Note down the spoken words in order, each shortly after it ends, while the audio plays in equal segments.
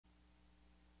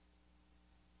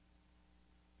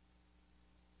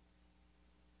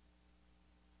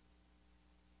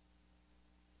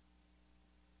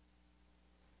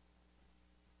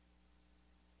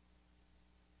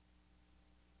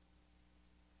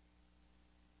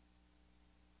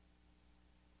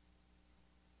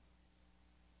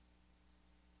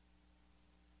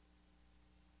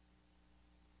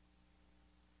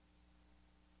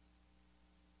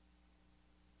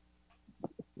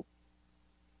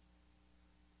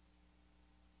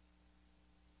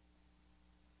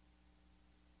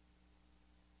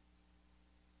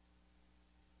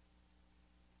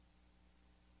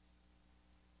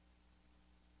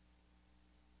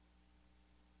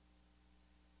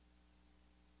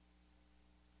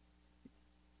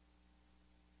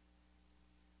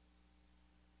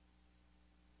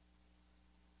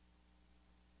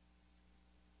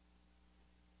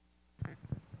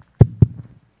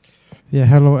Yeah,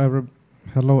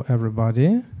 hello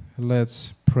everybody.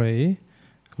 Let's pray.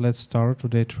 Let's start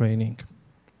today's training.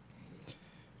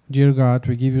 Dear God,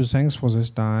 we give you thanks for this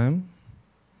time.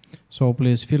 So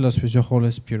please fill us with your Holy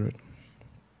Spirit.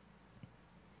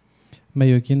 May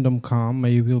your kingdom come,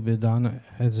 may your will be done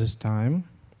at this time.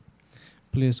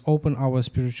 Please open our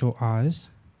spiritual eyes.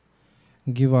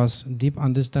 Give us deep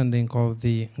understanding of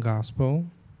the gospel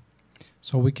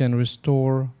so we can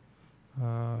restore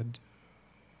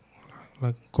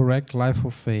correct life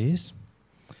of faith.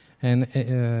 And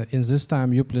in this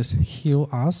time, you please heal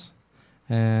us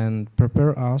and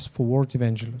prepare us for world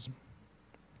evangelism.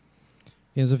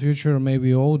 In the future, may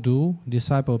we all do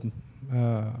disciple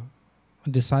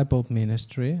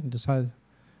ministry,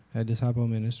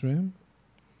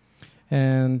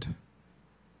 and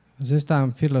this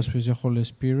time fill us with your Holy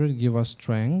Spirit, give us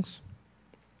strength.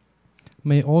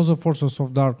 May all the forces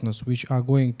of darkness which are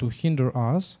going to hinder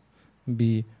us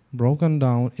be broken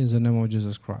down in the name of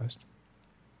Jesus Christ.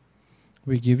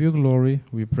 We give you glory,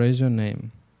 we praise your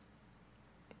name.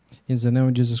 In the name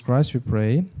of Jesus Christ we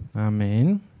pray,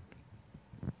 amen.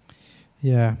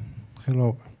 Yeah,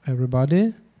 hello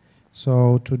everybody.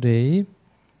 So today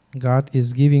God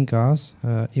is giving us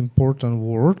an important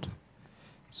word.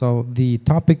 So the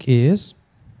topic is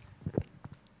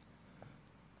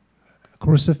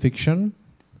crucifixion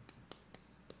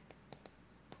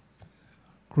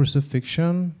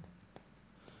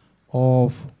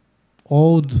of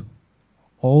old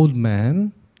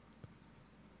man,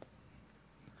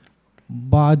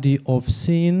 body of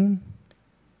sin,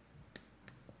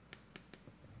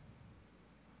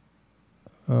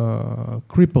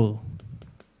 crippled,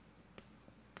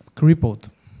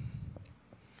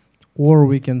 or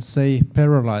we can say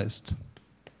paralyzed.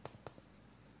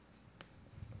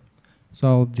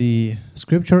 So the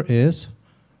scripture is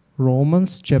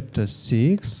Romans chapter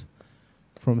 6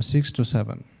 from 6 to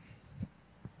 7.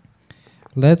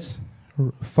 Let's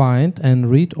find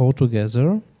and read all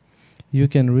together. You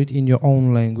can read in your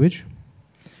own language.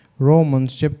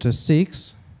 Romans chapter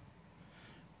 6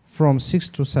 from 6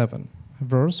 to 7.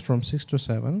 Verse from 6 to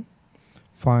 7.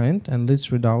 Find and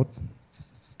let's read out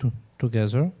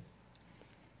together.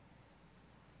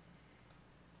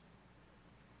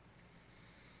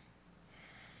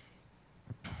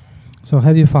 So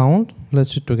have you found?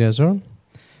 Let's read together.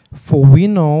 For we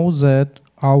know that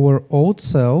our old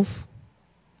self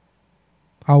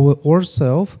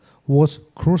was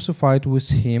crucified with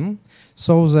him,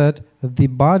 so that the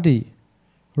body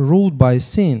ruled by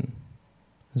sin,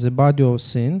 the body of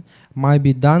sin, might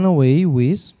be done away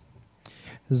with,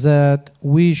 that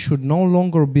we should no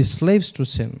longer be slaves to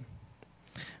sin,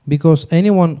 because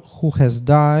anyone who has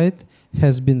died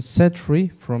has been set free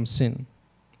from sin.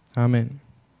 Amen.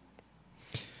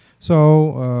 So,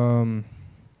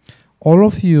 all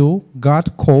of you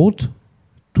got called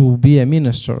to be a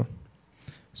minister.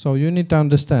 So you need to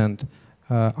understand,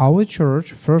 our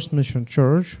church, First Mission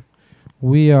Church,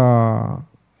 we are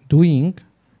doing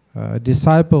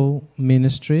discipleship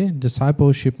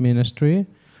ministry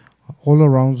all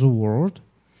around the world,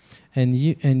 and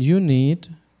you need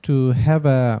to have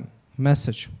a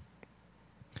message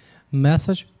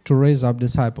to raise up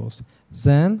disciples.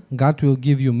 Then God will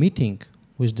give you meeting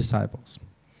with disciples.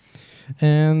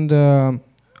 And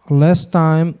last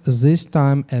time, this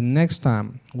time, and next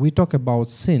time, we talk about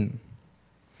sin.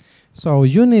 So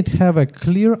you need to have a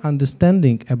clear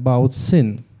understanding about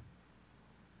sin.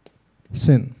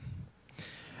 Sin.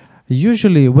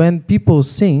 Usually when people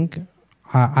think,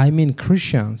 I mean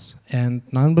Christians and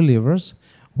non-believers,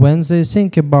 when they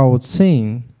think about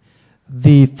sin,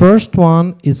 the first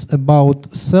one is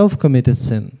about self-committed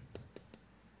sin.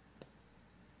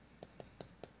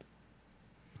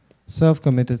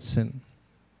 Self-committed sin.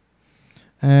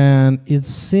 And it's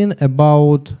sin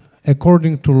about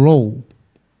according to law.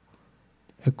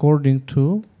 According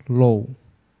to law.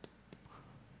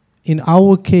 In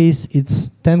our case, it's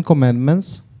 10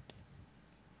 commandments.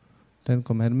 10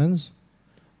 commandments.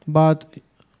 But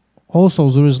also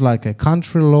there is like a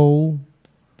country law,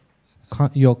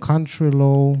 your country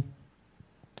law.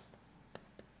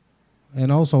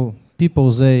 And also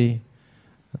people, they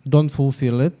don't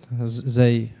fulfill it.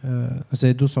 They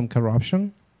do some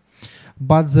corruption.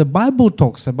 But the Bible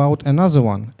talks about another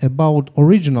one, about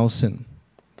original sin.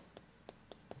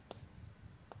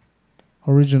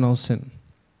 Original sin.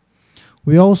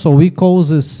 We call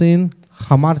this sin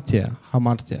hamartia.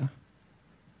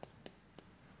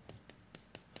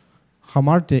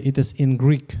 Hamartia, it is in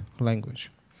Greek language.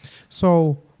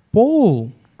 So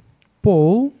Paul,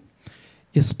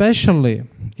 especially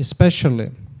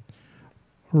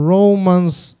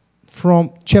Romans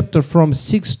from chapter from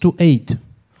 6 to 8,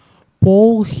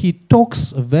 Paul, he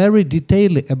talks very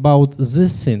detailedly about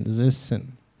this sin.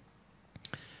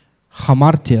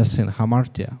 Hamartia sin,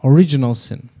 hamartia, original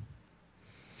sin.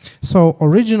 So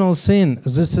original sin,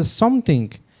 this is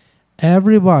something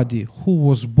everybody who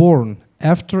was born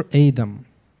after Adam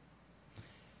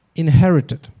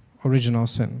inherited original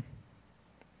sin.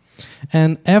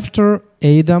 And after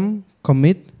Adam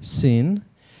commit sin,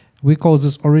 we call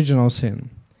this original sin.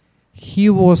 He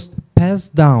was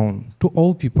passed down to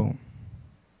all people.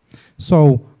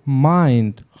 So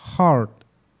mind, heart,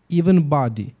 even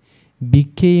body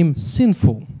became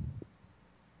sinful.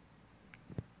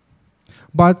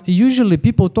 But usually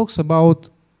people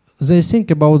they think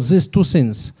about these two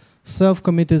sins.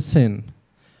 Self-committed sin.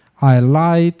 I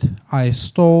lied, I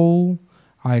stole,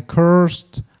 I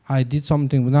cursed, I did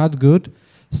something not good.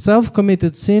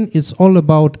 Self-committed sin is all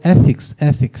about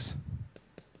ethics.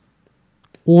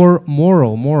 Or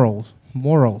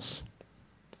morals.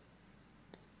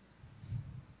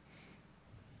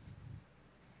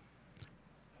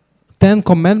 Ten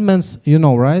Commandments, you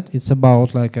know, right? It's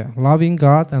about like loving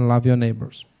God and love your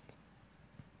neighbors.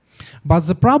 But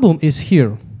the problem is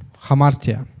here,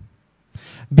 hamartia.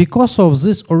 Because of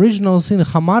this original sin,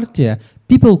 hamartia,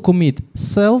 people commit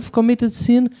self-committed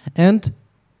sin and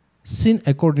sin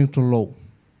according to law.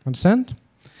 Understand?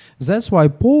 That's why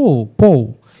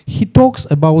Paul, he talks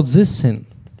about this sin.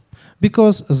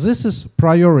 Because this is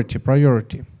priority.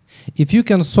 If you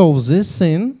can solve this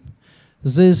sin,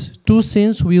 these two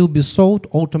sins will be solved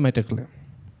automatically.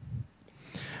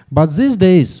 But these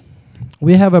days,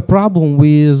 we have a problem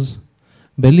with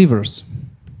believers.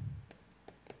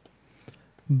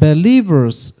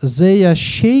 Believers, they are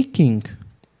shaking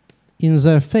in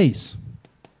their face.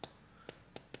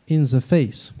 In the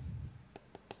face.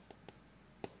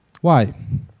 Why?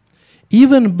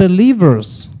 Even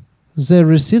believers, they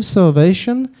receive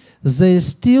salvation, they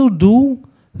still do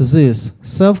this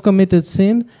self-committed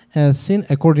sin as sin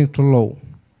according to law.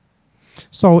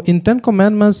 So in Ten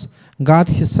Commandments, God,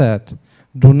 he said,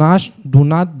 do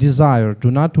not desire,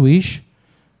 do not wish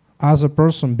other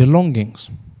person belongings.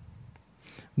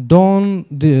 Don't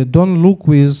look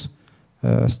with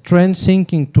strange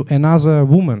thinking to another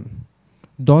woman.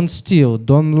 Don't steal,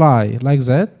 don't lie, like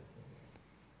that.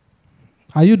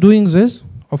 Are you doing this?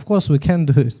 Of course we can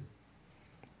do it.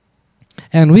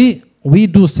 And we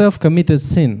do self-committed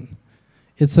sin.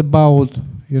 It's about,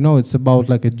 it's about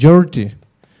like a dirtiness.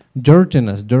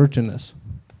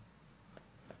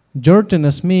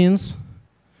 Dirtiness means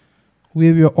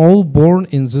we were all born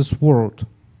in this world.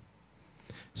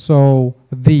 So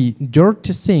the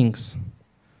dirty things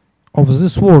of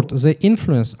this world, they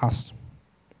influence us.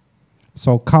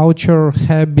 So culture,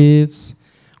 habits,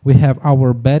 we have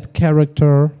our bad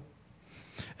character.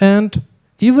 And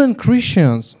even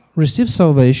Christians receive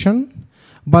salvation,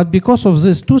 but because of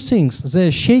these two things,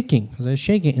 they're shaking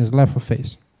in the life of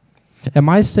faith. Am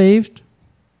I saved?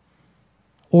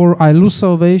 Or I lose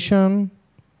salvation?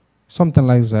 Something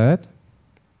like that.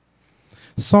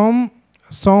 Some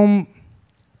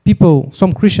people,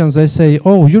 some Christians, they say,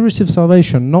 oh, you receive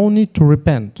salvation, no need to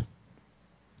repent.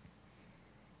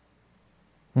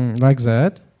 Like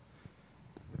that.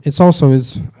 It's also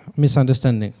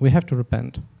misunderstanding. We have to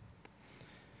repent.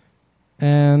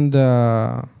 And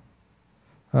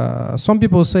some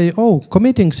people say, oh,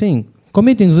 committing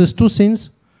these two sins,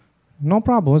 no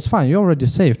problem, it's fine, you're already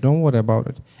saved, don't worry about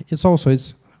it.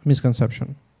 It's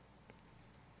misconception.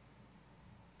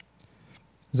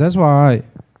 That's why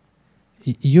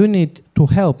you need to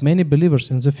help many believers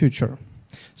in the future.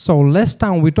 So last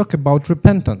time we talked about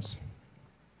repentance.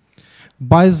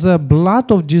 By the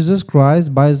blood of Jesus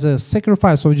Christ, by the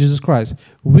sacrifice of Jesus Christ,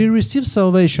 we receive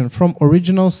salvation from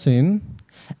original sin,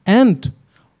 and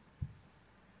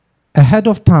ahead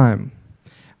of time,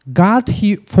 God,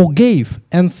 he forgave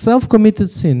and self-committed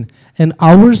sin and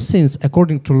our sins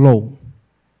according to law.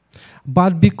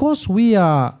 But because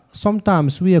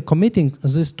sometimes we are committing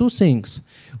these two things,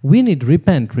 we need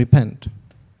repent.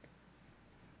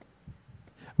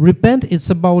 Repent, it's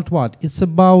about what? It's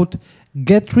about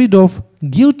get rid of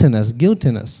guiltiness.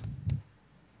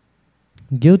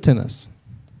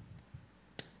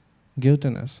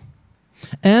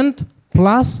 And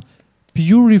plus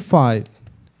purified.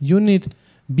 You need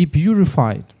be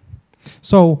purified.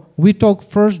 So we talk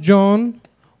 1 John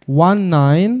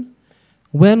 1:9.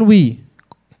 When we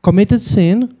committed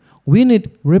sin, we need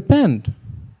repent.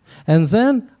 And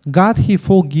then God, he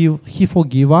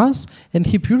forgive us and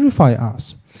he purify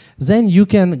us. Then you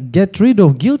can get rid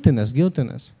of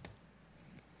guiltiness.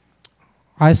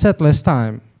 I said last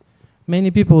time,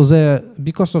 many people,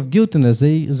 because of guiltiness,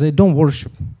 they don't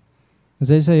worship.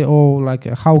 They say, oh, like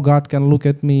how God can look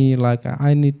at me, like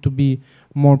I need to be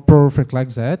more perfect like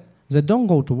that. They don't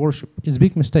go to worship. It's a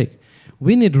big mistake.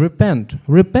 We need repent.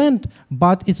 Repent,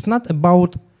 but it's not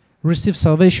about receive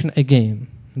salvation again.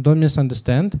 Don't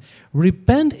misunderstand.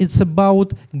 Repent, it's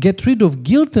about get rid of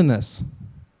guiltiness.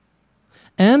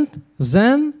 And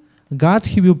then God,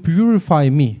 He will purify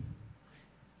me.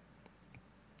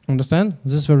 Understand?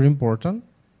 This is very important.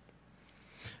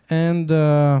 And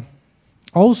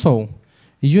also,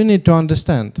 you need to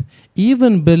understand,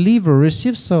 even believer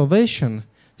receives salvation,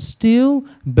 still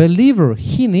believer,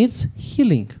 he needs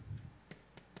healing.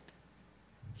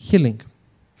 Healing.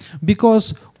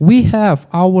 Because we have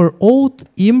our old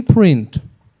imprint,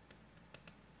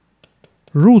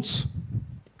 roots,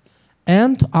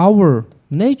 and our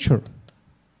nature.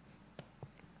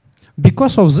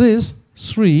 Because of this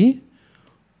three,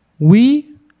 we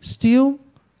still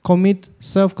commit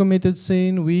self-committed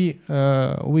sin. We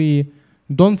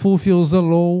don't fulfill the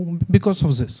law because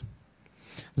of this.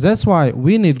 That's why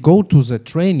we need go to the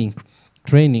training.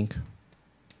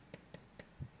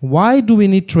 Why do we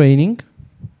need training?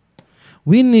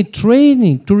 We need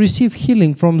training to receive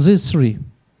healing from these three.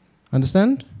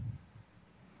 Understand?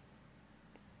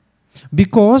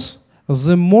 Because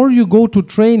the more you go to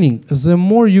training, the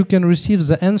more you can receive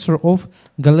the answer of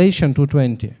Galatians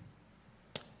 2:20.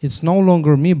 It's no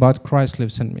longer me, but Christ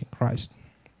lives in me. Christ.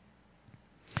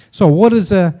 So what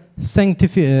is a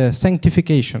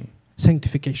sanctification?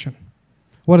 Sanctification.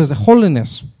 What is the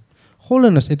holiness?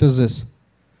 Holiness, it is this.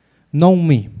 Know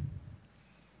me.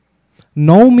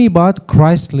 Know me, but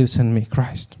Christ lives in me.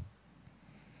 Christ.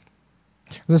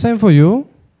 The same for you.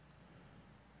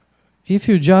 If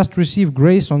you just receive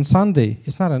grace on Sunday,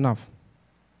 it's not enough.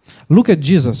 Look at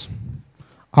Jesus,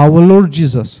 our Lord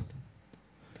Jesus.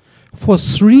 For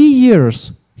 3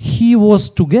 years, He was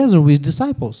together with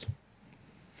disciples.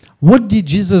 What did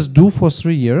Jesus do for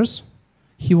 3 years?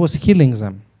 He was healing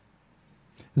them.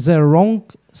 Their wrong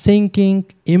thinking,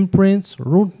 imprints,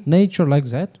 root nature like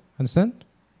that. Understand?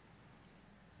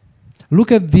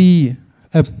 Look at the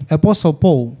Apostle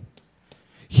Paul.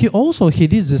 He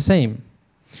did the same.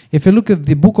 If you look at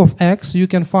the book of Acts, you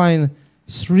can find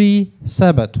 3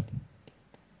 Sabbaths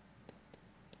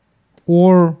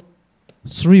or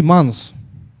 3 months.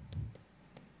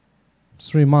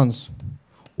 3 months.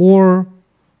 Or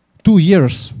 2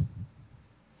 years.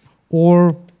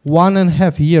 Or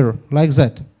 1.5 years, like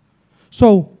that.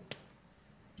 So,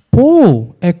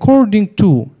 Paul, according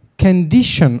to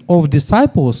condition of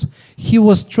disciples, he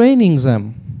was training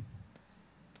them.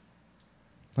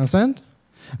 Understand?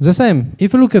 The same,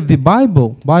 if you look at the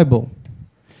Bible,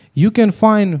 you can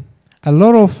find a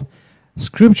lot of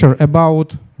scripture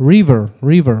about river,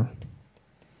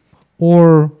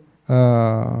 or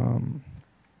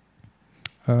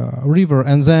river,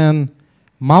 and then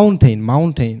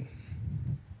mountain,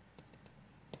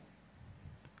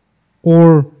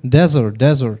 or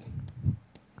desert.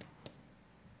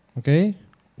 Okay?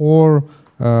 Or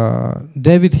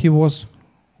David, he was,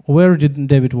 where did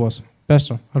David was?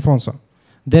 Pastor Alfonso.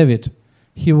 David,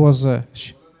 he was a,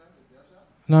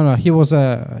 he was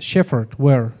a shepherd.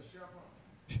 Where?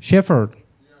 Shepherd.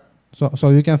 So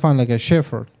you can find like a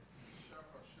shepherd.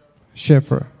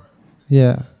 Shepherd.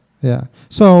 Yeah.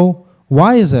 So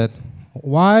why is that?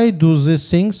 Why do these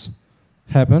things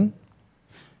happen?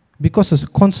 Because it's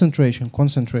concentration.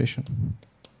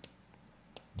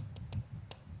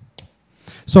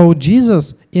 So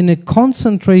Jesus, in a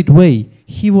concentrate way,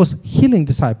 He was healing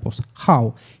disciples.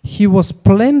 How? He was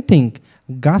planting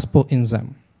gospel in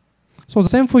them. So the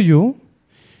same for you.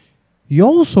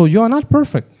 You are not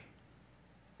perfect.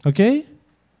 Okay?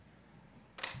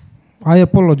 I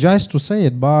apologize to say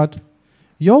it, but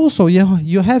you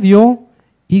have your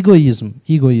egoism,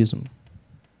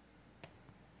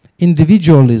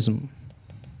 individualism.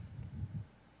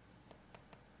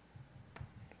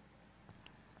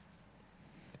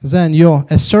 Then your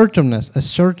assertiveness.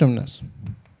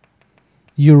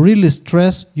 You really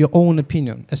stress your own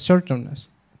opinion, assertiveness.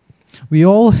 We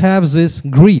all have this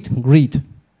greed.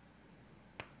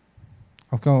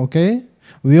 Okay?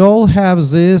 We all have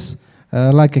this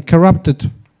like a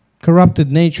corrupted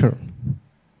nature.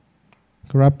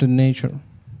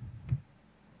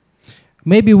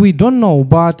 Maybe we don't know,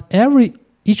 but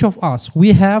each of us,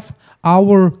 we have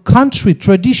our country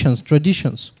traditions.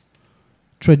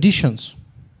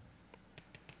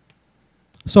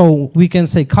 So we can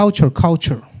say culture.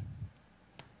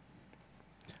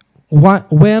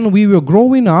 When we were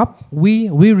growing up, we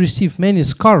received many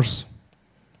scars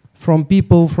from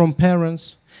people, from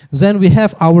parents. Then we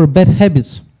have our bad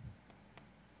habits.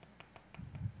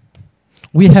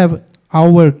 We have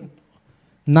our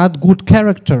not good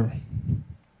character.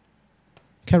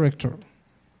 Character.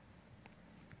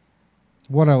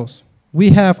 What else? We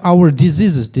have our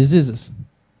diseases.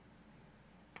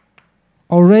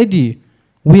 Already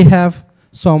we have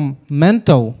some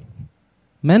mental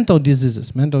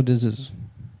diseases.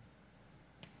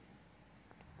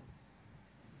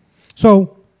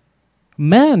 So,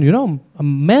 man,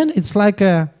 it's like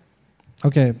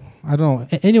okay, I don't know.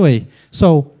 Anyway,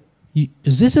 so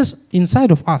this is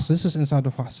inside of us.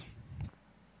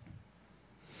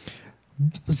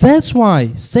 That's why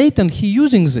Satan, he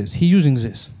using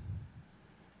this.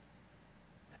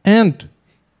 And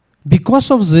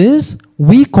because of this,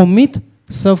 we commit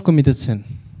self-committed sin.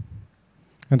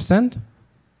 Understand?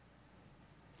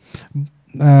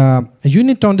 You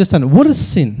need to understand, what is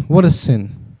sin?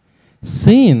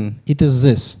 Sin, it is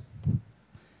this.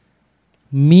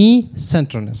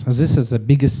 Me-centeredness. This is the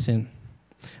biggest sin.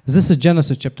 This is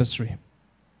Genesis chapter 3.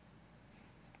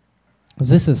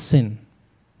 This is sin.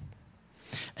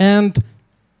 And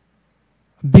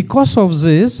because of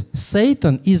this,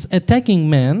 Satan is attacking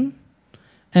man,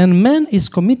 and man is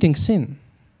committing sin.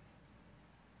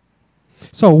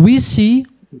 So we say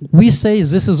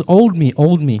this is old me.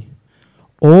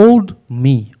 What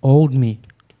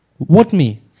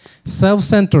me?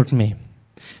 Self-centered me.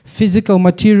 Physical,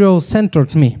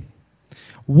 material-centered me.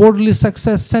 Worldly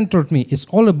success-centered me. It's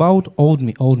all about old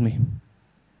me.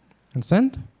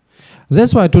 Understand?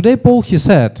 That's why today Paul, he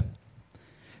said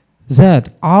that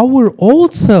our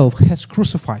old self has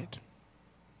crucified.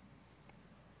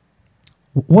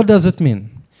 What does it mean?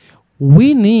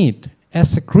 We need,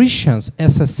 as a Christians,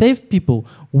 as a saved people,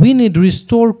 we need to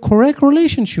restore correct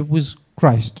relationship with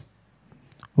Christ.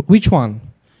 Which one?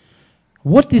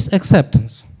 What is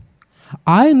acceptance?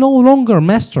 I no longer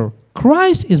master.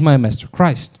 Christ is my master.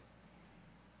 Christ.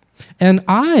 And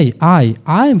I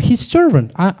am his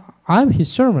servant. I'm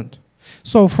his servant.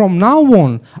 So from now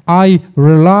on, I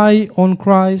rely on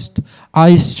Christ.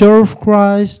 I serve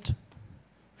Christ.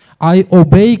 I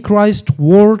obey Christ's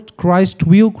word, Christ's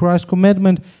will, Christ's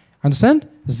commandment. Understand?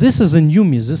 This is a new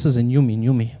me.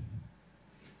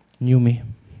 New me.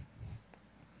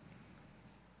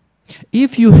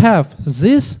 If you have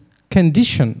this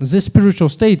condition, this spiritual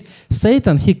state,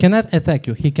 Satan, he cannot attack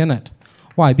you. He cannot.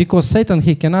 Why? Because Satan,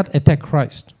 he cannot attack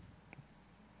Christ.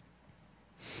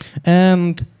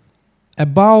 And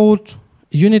about,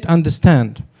 you need to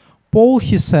understand, Paul,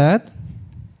 he said,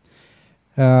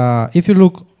 if you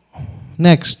look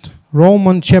next,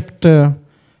 Romans chapter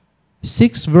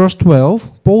 6, verse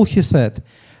 12, Paul, he said,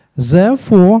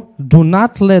 therefore, do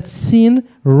not let sin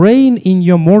reign in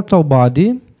your mortal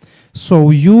body, so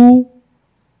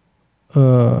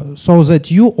that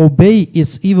you obey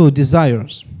its evil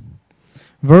desires.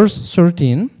 Verse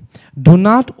 13, do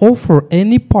not offer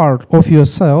any part of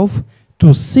yourself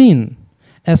to sin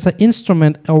as an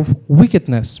instrument of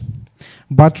wickedness,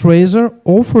 but rather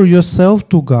offer yourself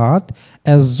to God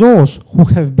as those who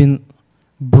have been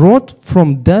brought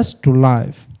from death to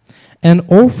life, and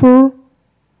offer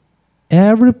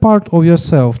every part of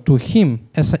yourself to Him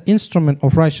as an instrument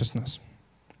of righteousness.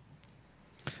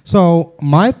 So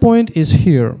my point is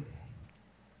here.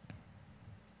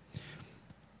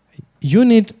 You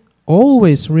need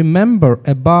always remember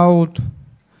about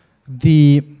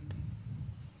the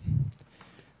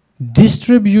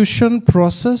distribution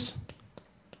process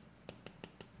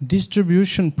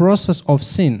of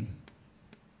sin.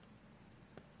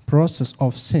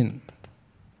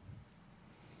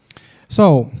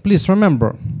 So please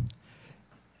remember,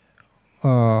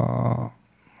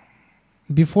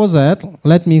 before that,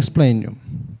 let me explain you.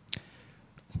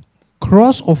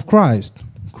 Cross of Christ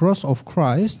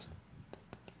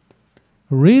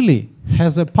really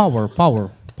has a power.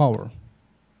 1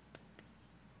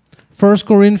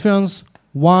 Corinthians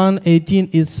 1:18,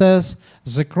 it says,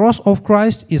 the cross of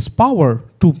Christ is power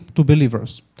to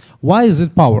believers. Why is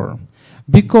it power?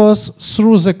 Because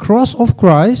through the cross of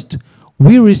Christ,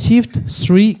 we received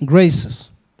 3 graces.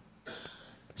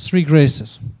 3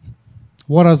 graces.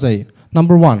 What are they?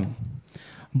 Number 1,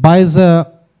 by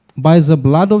the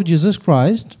blood of Jesus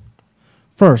Christ,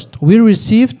 first, we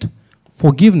received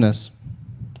forgiveness.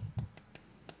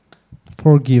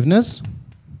 Forgiveness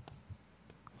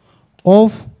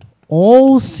of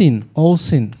all sin. What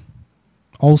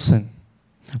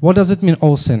does it mean,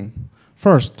 all sin?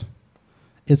 First,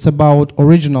 it's about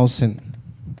original sin.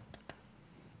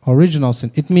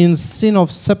 It means sin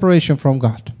of separation from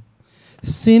God.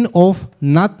 Sin of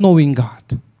not knowing God.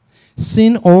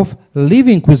 Sin of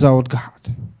living without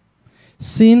God.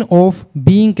 Sin of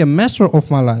being a master of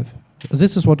my life.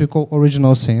 This is what we call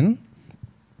original sin.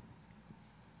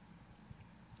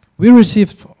 We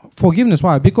received forgiveness.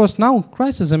 Why? Because now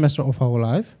Christ is the master of our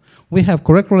life. We have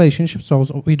correct relationships,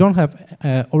 so we don't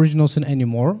have original sin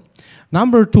anymore.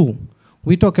 Number 2,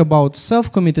 we talk about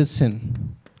self-committed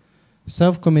sin.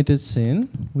 Self-committed sin,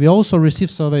 we also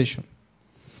receive salvation.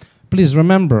 Please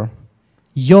remember,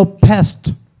 your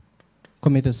past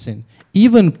committed sin,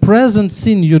 even present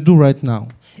sin you do right now,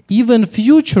 even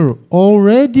future,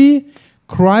 already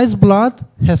Christ's blood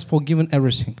has forgiven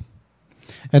everything.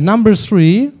 And number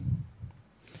 3,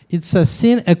 it's a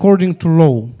sin according to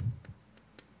law.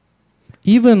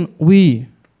 Even we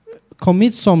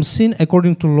commit some sin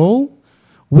according to law,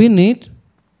 we need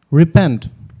repent.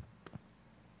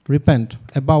 Repent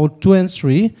about 2 and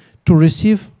 3 to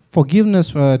receive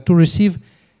forgiveness, to receive,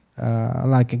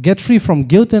 get free from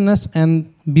guiltiness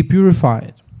and be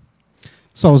purified.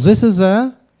 So this is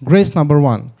grace number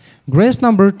 1. Grace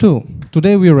number 2.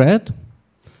 Today we read,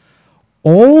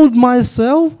 old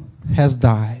myself has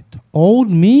died. Old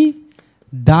me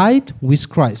died with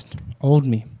Christ. Old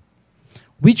me.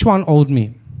 Which one old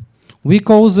me? We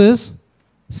call this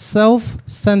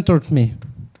self-centered me.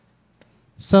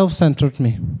 Self-centered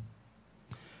me.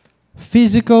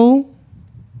 Physical,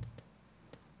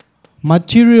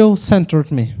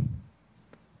 material-centered me.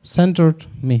 Centered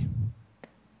me.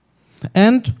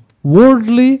 And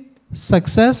worldly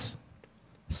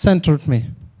success-centered me.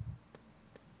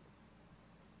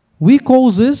 We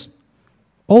call this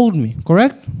old me,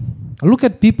 correct? Look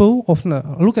at people,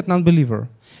 look at non-believer.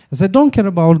 They don't care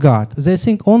about God. They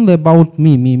think only about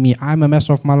me. I'm a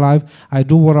master of my life. I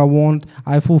do what I want.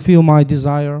 I fulfill my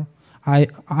desire.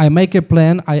 I make a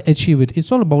plan. I achieve it.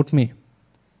 It's all about me.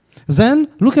 Then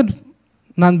look at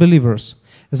non-believers.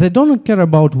 They don't care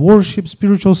about worship,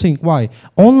 spiritual thing. Why?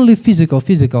 Only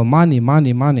physical,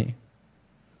 money.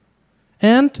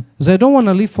 And they don't want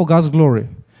to live for God's glory.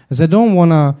 They don't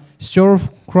want to serve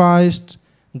Christ,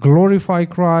 glorify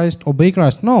Christ, obey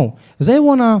Christ. No, they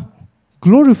want to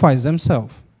glorify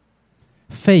themselves.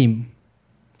 Fame,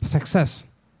 success,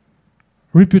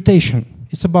 reputation.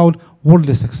 It's about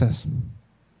worldly success.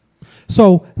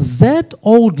 So that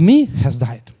old me has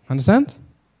died. Understand?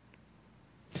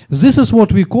 This is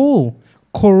what we call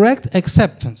correct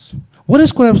acceptance. What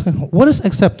is correct? What is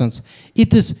acceptance?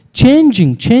 It is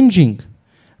changing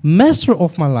master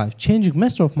of my life, changing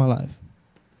master of my life.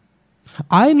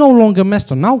 I no longer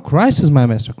master. Now Christ is my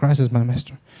master. Christ is my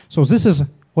master. So this is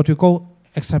what we call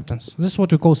acceptance. This is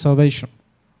what we call salvation.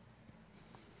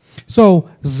 So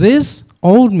this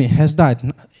old me has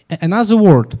died. Another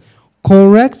word,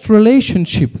 correct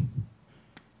relationship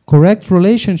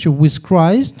with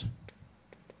Christ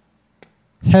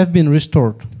have been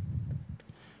restored.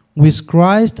 With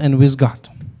Christ and with God.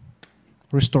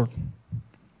 Restored.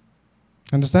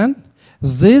 Understand?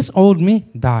 This old me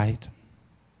died.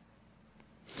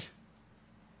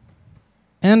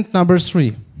 And number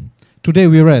 3. Today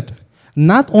we read,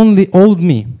 not only old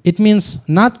me, it means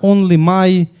not only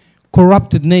my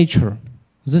corrupted nature.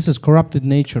 This is corrupted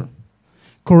nature.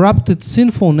 Corrupted,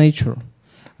 sinful nature.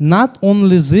 Not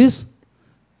only this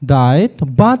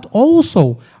died, but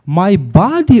also my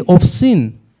body of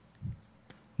sin.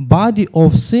 Body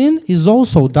of sin is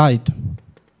also died.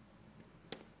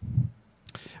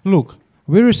 Look,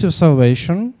 we receive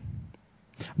salvation,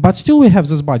 but still we have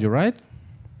this body, right?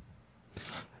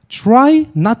 Try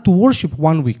not to worship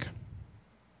 1 week.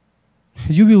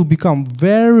 You will become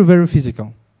very, very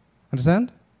physical.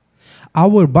 Understand?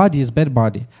 Our body is bad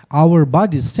body. Our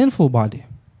body is sinful body.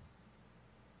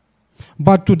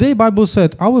 But today Bible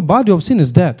said our body of sin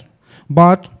is dead.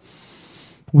 But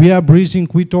we are breathing,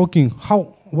 we talking.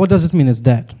 What does it mean it's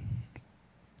dead?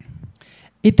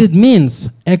 It means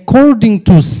according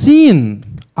to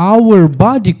sin, our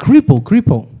body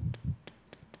cripple.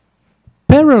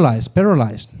 Paralyzed,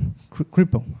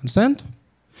 cripple. Understand?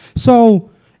 So,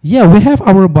 yeah, we have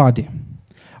our body.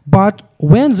 But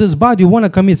when this body want to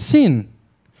commit sin,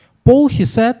 Paul, he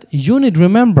said, you need to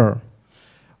remember,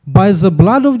 by the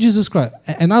blood of Jesus Christ,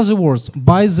 in other words,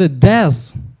 by the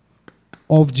death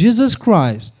of Jesus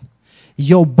Christ,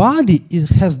 your body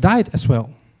has died as well.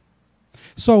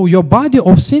 So your body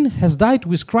of sin has died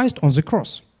with Christ on the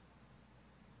cross.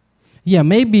 Yeah,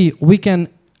 maybe we can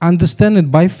understand it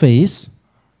by faith,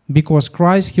 because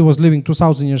Christ, he was living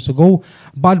 2,000 years ago.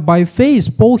 But by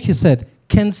faith, Paul, he said,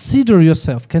 consider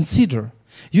yourself, consider.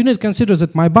 You need to consider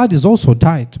that my body is also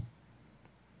died.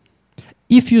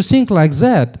 If you think like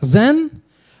that, then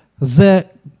the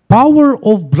power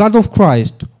of blood of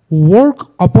Christ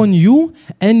work upon you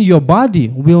and your body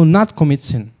will not commit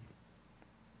sin.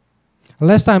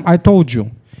 Last time I told you,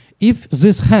 if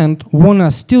this hand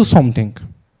wanna steal something,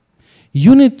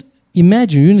 you need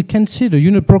imagine, you need consider,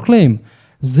 you need proclaim,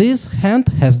 This hand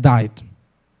has died.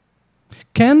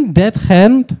 Can that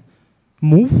hand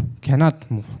move? Cannot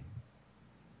move.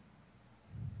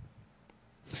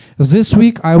 This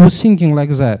week I was thinking like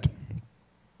that.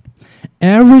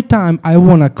 Every time I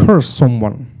want to curse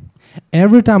someone,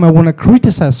 every time I want to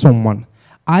criticize someone,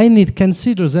 I need to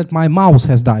consider that my mouth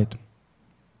has died.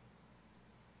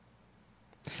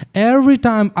 Every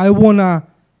time I want to,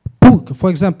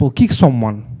 for example, kick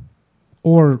someone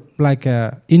or like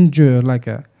injure,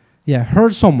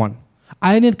 hurt someone,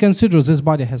 I need to consider this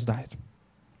body has died.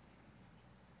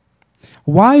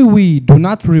 Why we do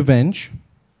not revenge?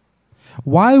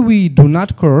 Why we do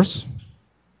not curse?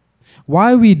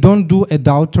 Why we don't do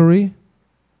adultery?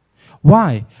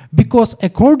 Why? Because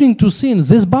according to sin,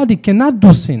 this body cannot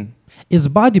do sin. Its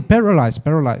body paralyzed.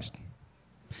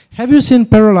 Have you seen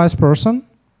paralyzed person?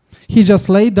 He just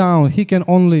lay down. He can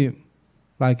only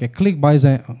click by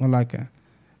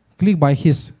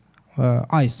his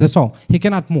eyes. That's all. He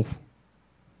cannot move.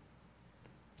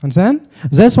 Understand?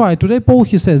 That's why today Paul,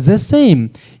 he says the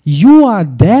same. You are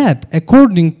dead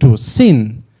according to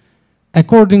sin,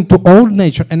 according to old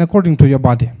nature, and according to your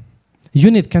body. You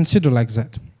need to consider like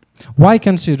that. Why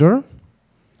consider?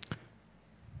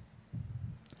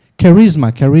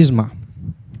 Charisma.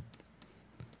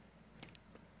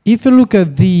 If you look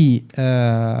at the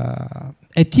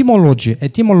etymology,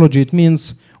 it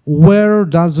means where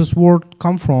does this word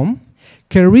come from?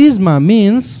 Charisma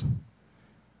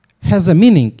has a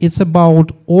meaning. It's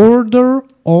about order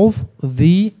of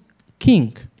the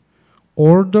king.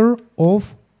 Order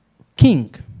of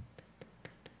king.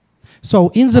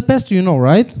 So in the past, you know,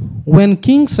 right? When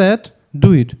king said,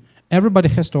 do it, everybody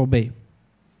has to obey.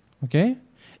 Okay?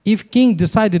 If king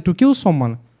decided to kill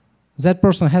someone, that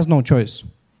person has no choice.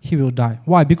 He will die.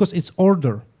 Why? Because it's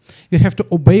order. You have to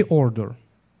obey order.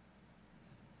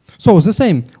 So it's the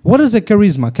same. What is a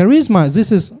charisma? Charisma,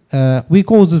 this is, we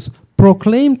call this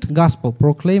proclaimed gospel.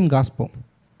 Proclaimed gospel.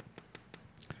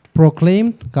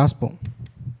 Proclaimed gospel.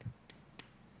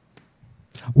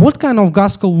 What kind of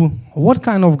gospel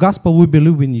we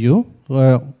believe in you?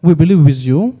 We believe with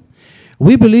you.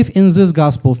 We believe in this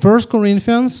gospel. 1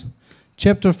 Corinthians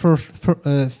chapter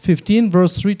 15,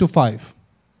 verse 3 to 5.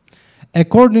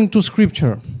 According to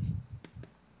Scripture,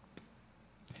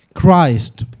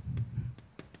 Christ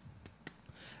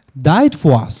died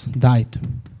for us,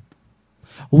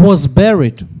 was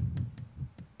buried,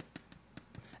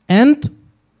 and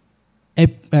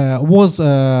was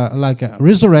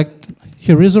resurrected.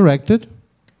 He resurrected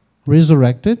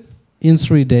in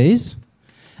 3 days,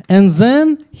 and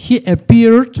then he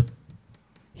appeared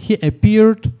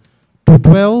to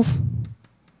 12,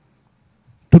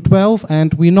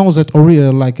 and we know that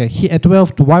he at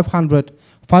 12 to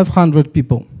 500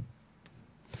 people.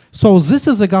 So this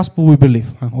is the gospel we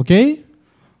believe, okay?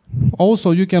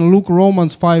 Also, you can look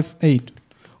Romans 5:8.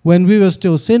 When we were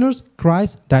still sinners,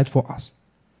 Christ died for us.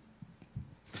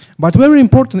 But very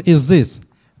important is this.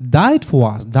 Died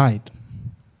for us, died.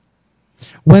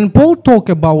 When Paul talk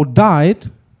about died,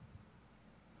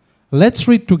 let's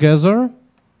read together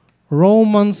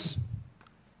Romans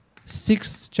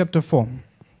 6, chapter 4.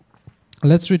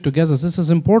 Let's read together. This is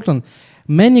important.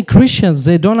 Many Christians,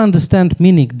 they don't understand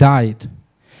meaning died.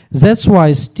 That's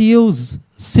why still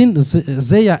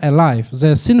they are alive.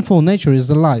 Their sinful nature is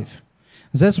alive.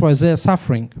 That's why they are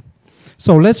suffering.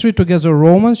 So let's read together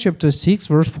Romans chapter 6,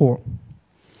 verse 4.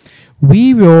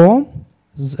 We were...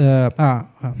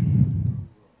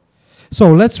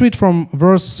 So let's read from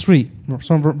verse 3.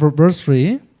 Verse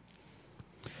 3.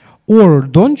 Or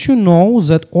don't you know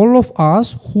that all of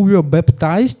us who were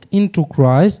baptized into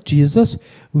Christ Jesus,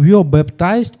 we were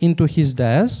baptized into his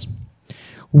death?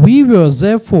 We were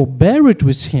therefore buried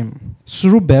with him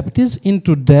through baptism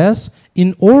into death,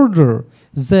 in order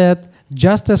that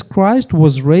just as Christ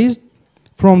was raised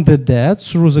from the dead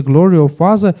through the glory of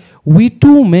Father, we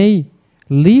too may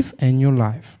live a new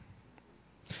life.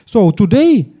 So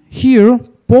today, here,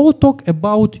 Paul talks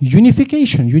about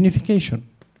unification.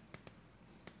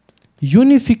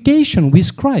 Unification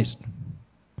with Christ.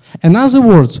 In other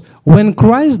words, when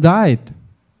Christ died,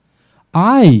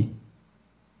 I,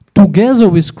 together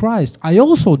with Christ, I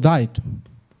also died.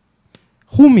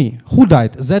 Who me? Who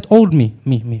died? That old me.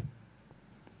 Me.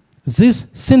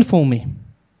 This sinful me.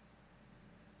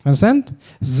 Understand?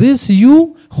 This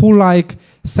you who like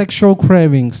sexual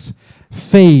cravings,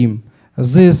 fame,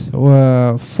 this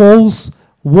false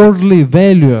worldly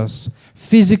values,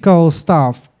 physical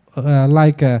stuff,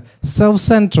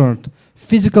 self-centered,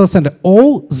 physical centered,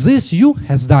 all this you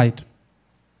has died.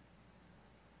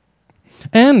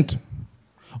 And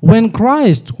when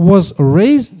Christ was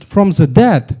raised from the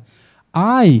dead,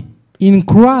 I, in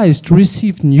Christ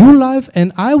received new life,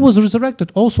 and I was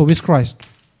resurrected also with Christ.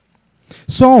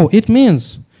 So it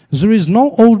means there is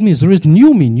no old me, there is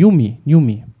new me, new me, new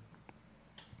me.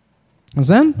 And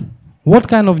then, what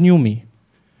kind of new me?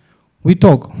 We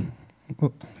talk,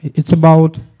 it's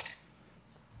about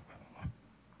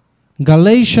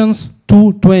Galatians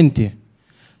 2:20.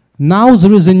 Now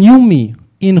there is a new me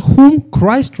in whom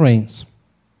Christ reigns.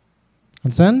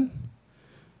 And then,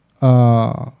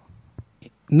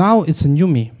 now it's a new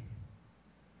me.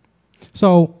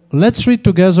 So let's read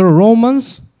together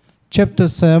Romans chapter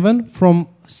 7 from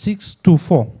 6 to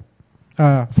 4.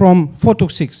 From 4 to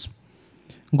 6.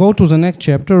 Go to the next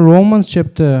chapter, Romans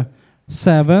chapter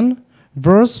 7,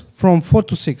 verse from 4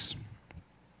 to 6.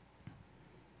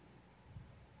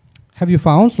 Have you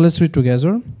found? Let's read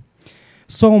together.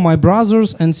 So, my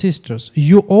brothers and sisters,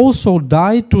 you also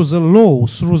died to the law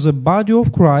through the body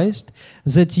of Christ,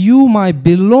 that you might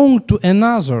belong to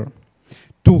another,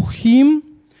 to him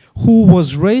who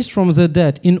was raised from the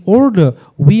dead, in order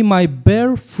we might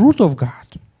bear fruit of God.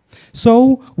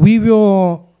 So, we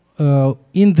were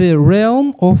in the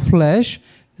realm of flesh,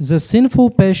 the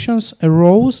sinful passions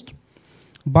aroused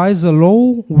by the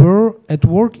law were at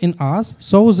work in us,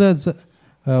 so that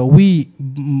we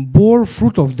bore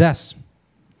fruit of death.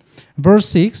 Verse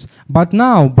 6, but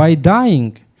now, by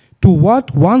dying to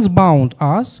what once bound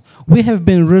us, we have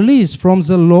been released from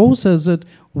the law so that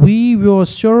we will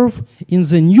serve in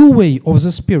the new way of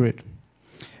the Spirit,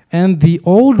 and the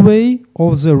old way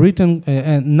of the written,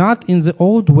 and not in the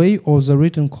old way of the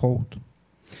written code.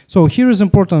 So here is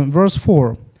important, verse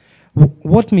 4.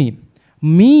 What me?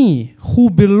 Me who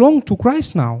belong to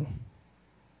Christ now.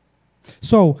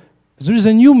 So there is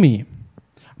a new me.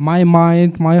 My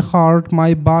mind, my heart,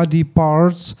 my body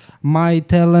parts, my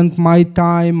talent, my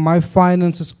time, my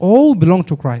finances, all belong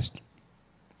to Christ.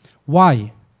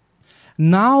 Why?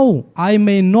 Now I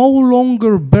may no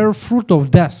longer bear fruit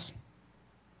of death.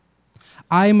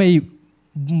 I may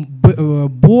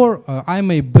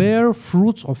bear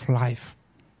fruits of life.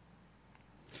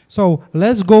 So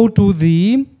let's go to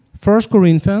the 1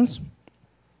 Corinthians.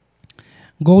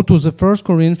 Go to the 1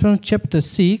 Corinthians chapter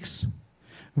 6.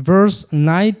 Verse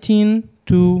 19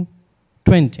 to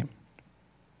 20.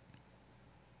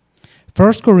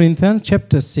 1 Corinthians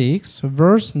chapter 6,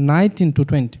 verse 19 to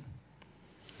 20.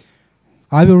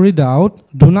 I will read out.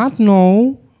 Don't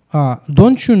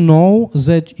you know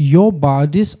that your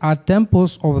bodies are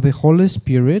temples of the Holy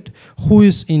Spirit, who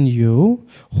is in you,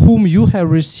 whom you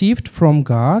have received from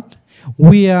God?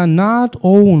 We are not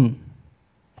own.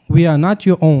 We are not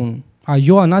your own.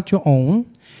 You are not your own.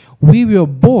 We were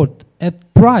bought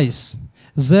at price.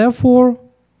 Therefore,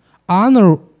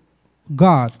 honor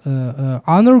God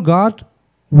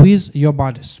with your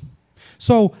bodies.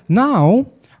 So now,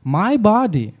 my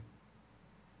body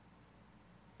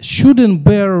shouldn't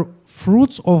bear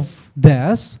fruits of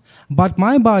death, but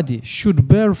my body should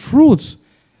bear fruits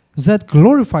that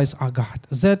glorifies our God,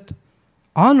 that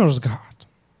honors God.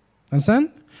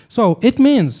 Understand? So it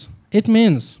means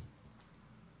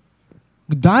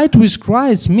died with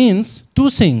Christ means two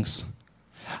things.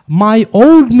 My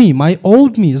old me,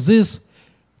 this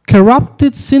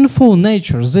corrupted, sinful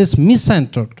nature, this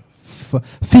me-centered,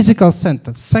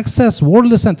 physical-centered, success,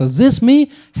 worldly-centered, this me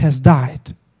has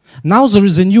died. Now there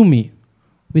is a new me.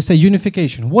 We say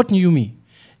unification. What new me?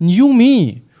 New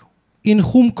me in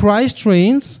whom Christ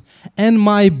reigns, and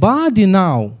my body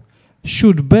now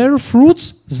should bear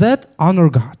fruits that honor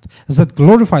God, that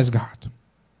glorifies God.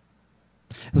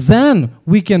 Then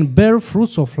we can bear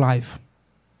fruits of life.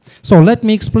 So let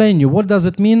me explain you. What does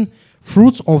it mean?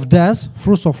 Fruits of death,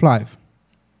 fruits of life.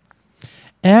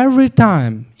 Every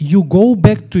time you go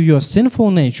back to your sinful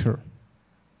nature,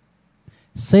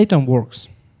 Satan works.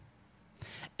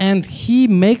 And he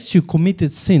makes you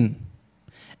commit sin.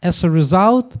 As a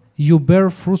result, you bear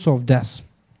fruits of death.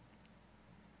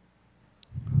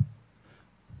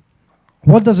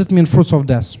 What does it mean, fruits of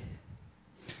death?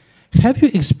 Have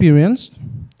you experienced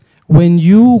when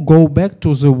you go back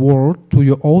to the world, to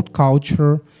your old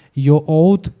culture, your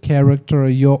old character,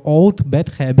 your old bad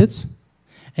habits,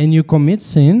 and you commit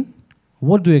sin,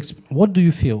 what do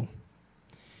you feel?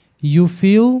 You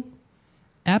feel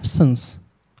absence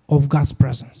of God's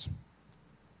presence.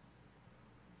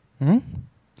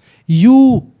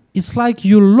 It's like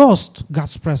you lost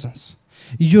God's presence.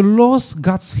 You lost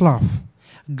God's love,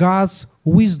 God's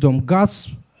wisdom, God's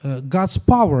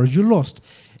power. You lost.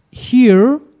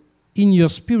 Here, in your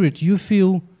spirit, you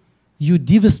feel you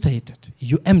devastated,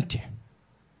 you empty.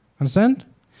 Understand?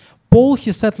 Paul,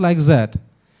 he said like that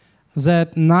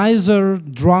neither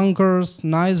drunkards,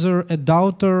 neither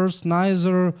adulterers,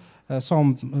 neither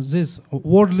these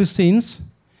worldly sins,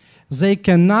 they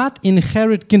cannot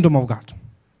inherit kingdom of God.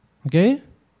 Okay?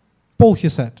 Paul, he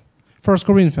said, 1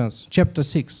 Corinthians chapter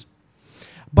 6.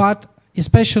 But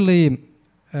especially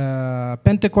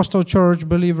Pentecostal church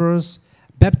believers,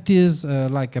 Baptist,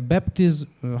 like a Baptist,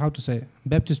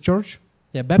 Baptist church?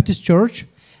 Yeah, Baptist church,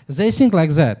 they think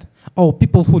like that. Oh,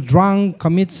 people who drunk,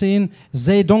 commit sin,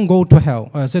 they don't go to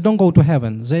hell. They don't go to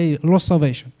heaven. They lost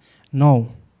salvation.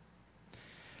 No.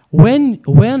 When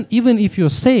even if you're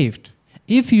saved,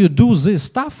 if you do this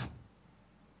stuff,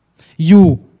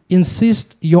 you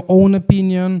insist your own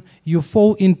opinion, you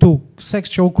fall into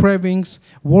sexual cravings,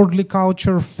 worldly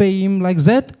culture, fame, like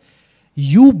that,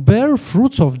 you bear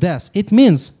fruits of death. It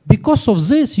means because of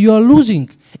this, you are losing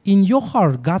in your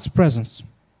heart God's presence.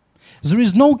 There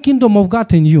is no kingdom of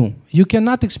God in you. You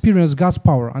cannot experience God's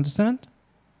power, understand?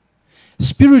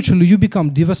 Spiritually, you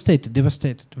become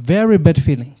devastated. Very bad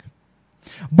feeling.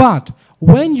 But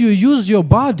when you use your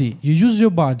body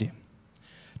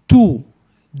to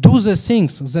do the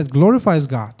things that glorifies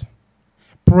God,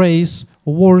 praise,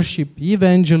 worship,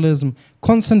 evangelism,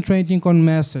 concentrating on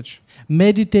message,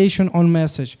 meditation on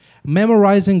message,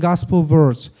 memorizing gospel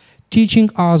words, teaching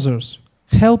others,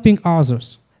 helping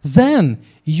others, then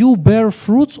you bear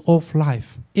fruits of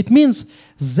life. It means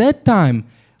that time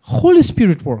Holy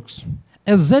Spirit works.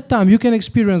 At that time you can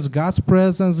experience God's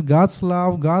presence, God's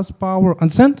love, God's power.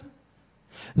 Understand?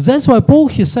 That's why Paul,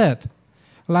 he said,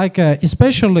 like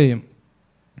especially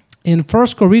in 1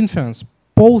 Corinthians,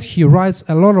 Paul, he writes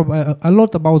a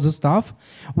lot about this stuff.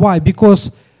 Why?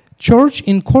 Because church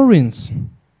in Corinth,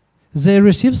 they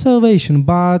received salvation,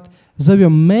 but there were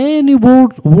many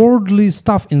worldly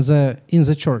stuff in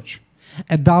the church.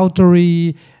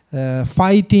 Adultery,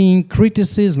 fighting,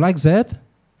 criticism, like that.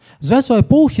 That's why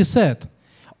Paul, he said,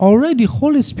 already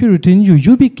Holy Spirit in you,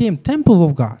 you became temple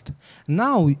of God.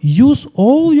 Now use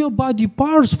all your body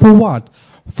parts for what?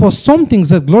 For something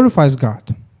that glorifies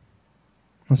God.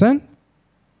 Understand?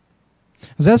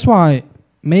 That's why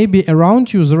maybe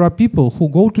around you there are people who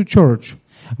go to church,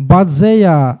 but they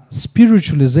are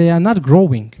spiritually, they are not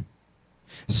growing.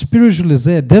 Spiritually,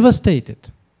 they are devastated.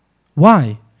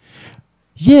 Why?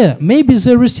 Yeah, maybe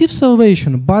they receive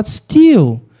salvation, but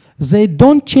still they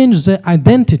don't change their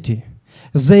identity.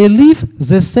 They live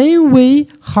the same way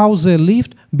how they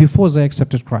lived before they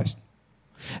accepted Christ.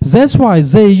 That's why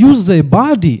they use their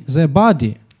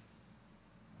body,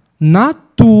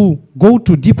 not to go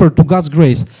too deeper to God's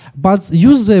grace, but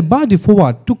use their body for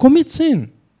what? To commit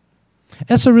sin.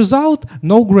 As a result,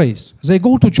 no grace. They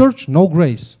go to church, no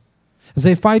grace.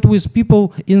 They fight with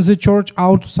people in the church,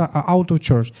 out of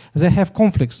church. They have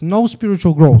conflicts, no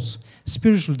spiritual growth,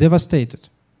 spiritually devastated.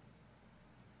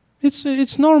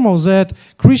 It's normal that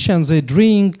Christians, they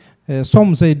drink,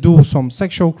 some they do some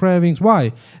sexual cravings.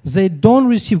 Why? They don't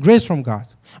receive grace from God.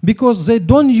 Because they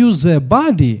don't use their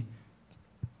body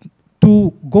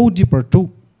to go deeper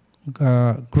to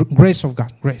grace of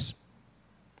God, grace.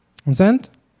 Understand?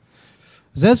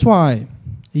 That's why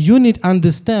you need to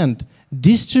understand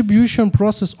distribution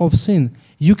process of sin.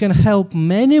 You can help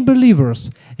many believers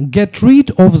get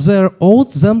rid of their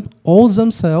old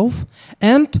themselves,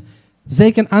 and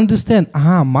they can understand,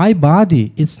 my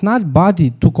body, it's not body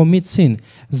to commit sin.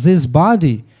 This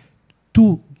body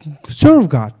to serve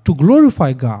God, to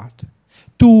glorify God,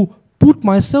 to put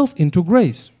myself into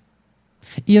grace.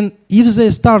 And if they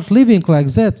start living like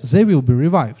that, they will be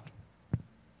revived.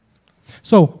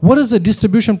 So, what is the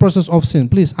distribution process of sin?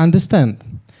 Please understand.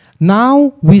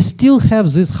 Now, we still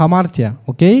have this hamartia,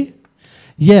 okay?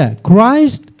 Yeah,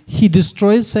 Christ, he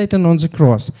destroyed Satan on the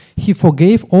cross. He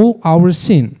forgave all our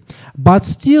sin. But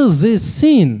still this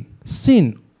sin,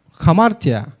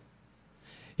 hamartia,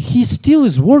 he still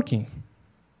is working.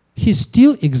 He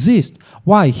still exists.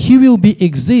 Why? He will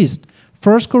exist.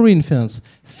 1 Corinthians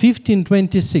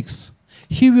 15:26.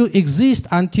 He will exist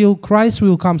until Christ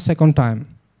will come second time.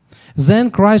 Then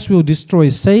Christ will destroy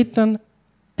Satan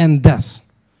and death.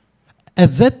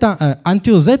 At that time,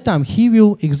 until that time, he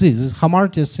will exist. This is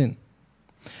hamartia sin.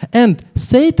 And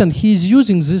Satan, he is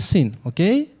using this sin,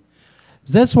 okay?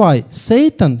 That's why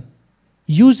Satan,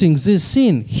 using this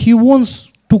sin, he wants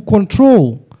to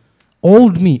control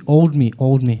old me.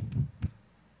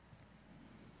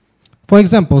 For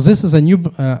example, this is a new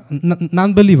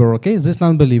non-believer, okay? This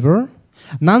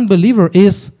non-believer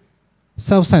is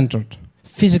self-centered,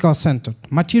 physical-centered,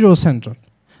 material-centered.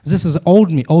 This is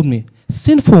old me,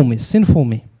 sinful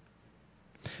me.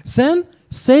 Then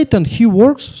Satan, he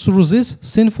works through this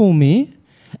sinful me,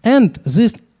 and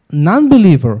this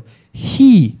non-believer,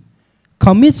 he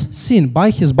commits sin by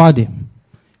his body.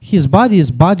 His body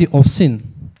is body of sin.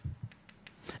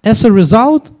 As a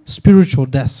result, spiritual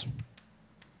death.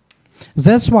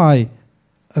 That's why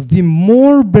the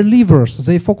more believers,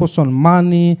 they focus on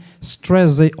money,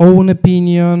 stress their own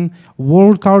opinion,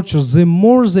 world culture, the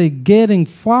more they're getting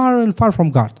far and far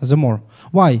from God, the more.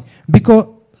 Why? Because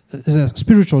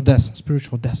spiritual death,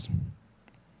 spiritual death.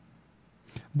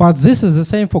 But this is the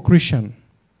same for Christian.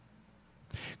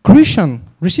 Christian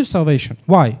receive salvation.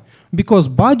 Why? Because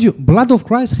blood of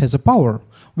Christ has a power.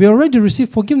 We already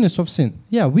received forgiveness of sin.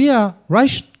 Yeah, we are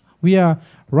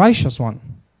righteous one.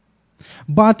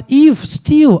 But if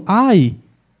still I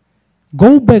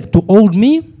go back to old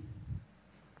me,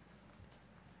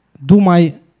 do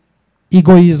my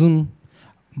egoism,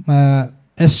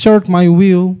 assert my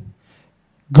will,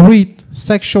 greed,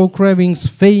 sexual cravings,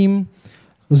 fame,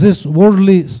 this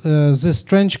worldly, this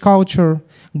strange culture,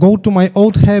 go to my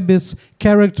old habits,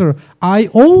 character, I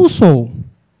also,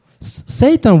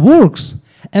 Satan works,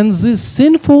 and this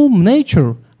sinful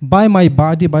nature by my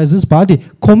body, by this body,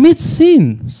 commits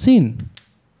sin.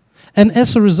 And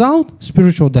as a result,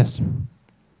 spiritual death.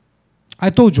 I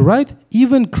told you, right?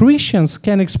 Even Christians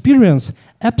can experience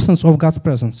absence of God's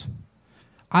presence.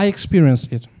 I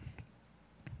experienced it.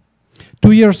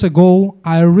 2 years ago,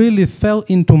 I really fell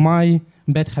into my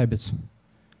bad habits.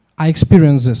 I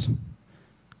experienced this.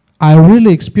 I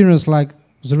really experienced like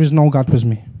there is no God with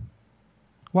me.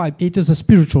 Why? It is a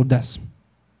spiritual death.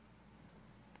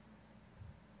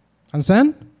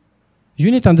 Understand? You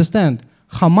need to understand.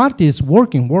 Hamarti is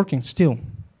working still.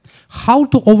 How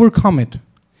to overcome it?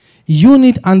 You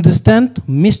need to understand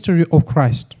mystery of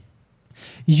Christ.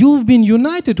 You've been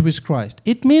united with Christ.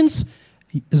 It means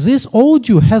this old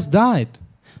you has died.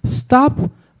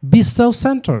 Stop, be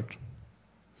self-centered.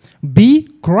 Be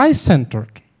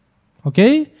Christ-centered.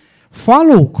 Okay?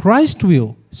 Follow Christ's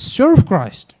will. Serve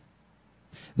Christ.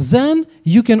 Then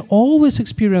you can always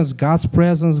experience God's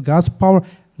presence, God's power,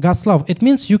 God's love. It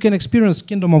means you can experience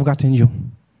kingdom of God in you.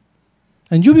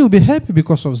 And you will be happy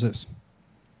because of this.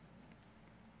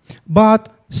 But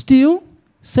still,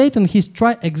 Satan, he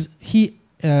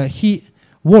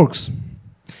works.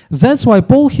 That's why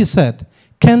Paul, he said,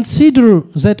 consider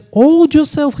that all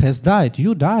yourself has died.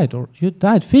 You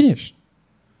died, finished.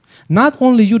 Not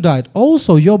only you died,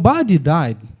 also your body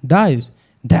died,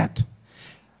 dead.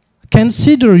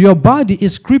 Consider your body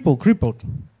is crippled.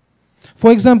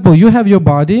 For example, you have your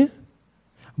body.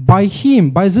 By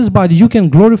this body, you can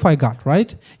glorify God,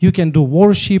 right? You can do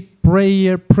worship,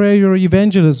 prayer,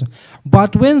 evangelism.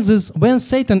 But when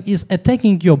Satan is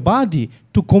attacking your body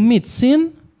to commit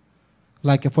sin,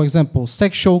 like for example,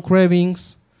 sexual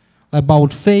cravings,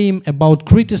 about fame, about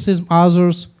criticism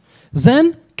others,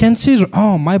 then consider,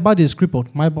 oh, my body is crippled.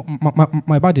 My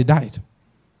body died.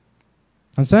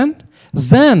 Understand?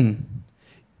 Then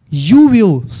you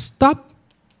will stop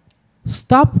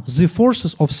the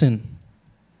forces of sin.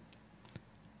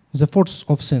 The forces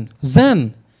of sin.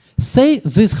 Then say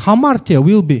this hamartia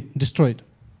will be destroyed.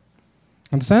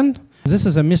 Understand? This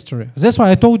is a mystery. That's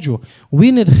why I told you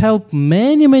we need help.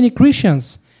 Many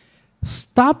Christians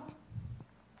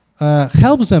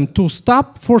help them to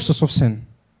stop forces of sin.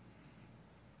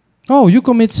 Oh, you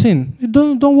commit sin.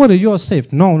 Don't worry, you are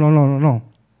saved. No.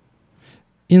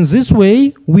 In this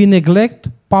way, we neglect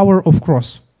power of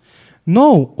cross.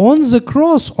 No, on the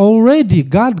cross already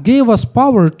God gave us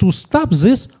power to stop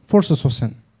these forces of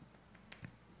sin.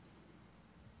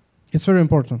 It's very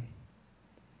important.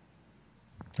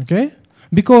 Okay?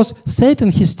 Because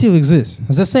Satan, he still exists.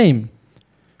 The same.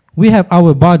 We have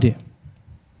our body.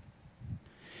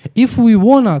 If we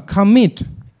want to commit,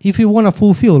 if we want to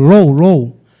fulfill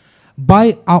law,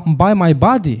 by my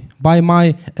body, by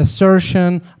my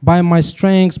assertion, by my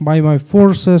strength, by my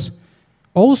forces,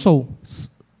 also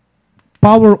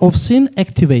power of sin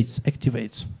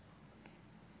activates.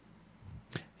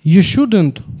 You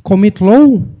shouldn't commit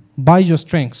law by your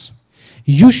strength.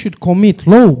 You should commit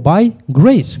law by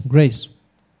grace.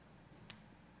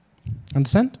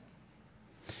 Understand?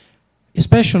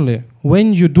 Especially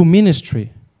when you do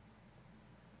ministry.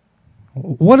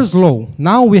 What is law?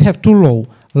 Now we have two laws.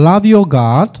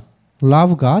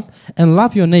 Love God, and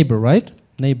love your neighbor, right?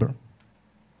 Neighbor.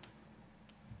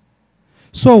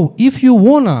 So if you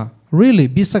want to really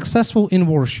be successful in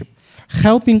worship,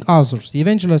 helping others,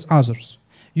 evangelize others,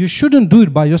 you shouldn't do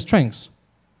it by your strengths.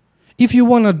 If you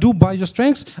want to do by your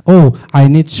strengths, oh, I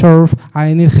need serve,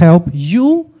 I need help,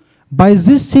 by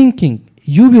this thinking,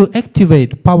 you will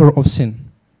activate power of sin.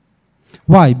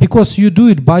 Why? Because you do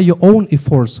it by your own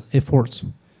efforts.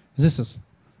 This is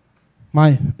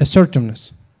my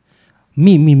assertiveness.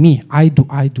 Me, I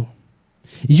do.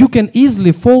 You can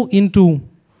easily fall into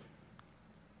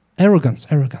arrogance.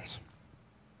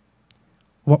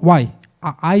 Why?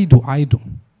 I do.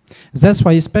 That's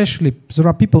why especially there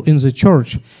are people in the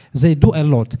church, they do a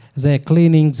lot. They're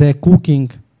cleaning, they're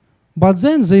cooking, but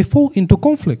then they fall into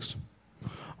conflicts.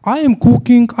 I am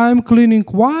cooking, I am cleaning,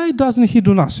 why doesn't he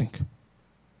do nothing?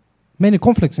 Many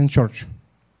conflicts in church.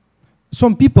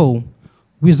 Some people,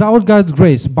 without God's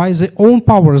grace, by their own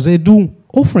power, they do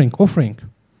offering.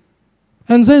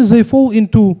 And then they fall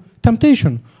into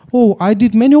temptation. Oh, I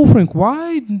did many offering.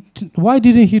 Why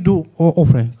didn't he do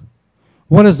offering?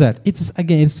 What is that? It is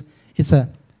again. It's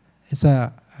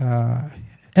a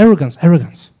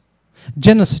arrogance.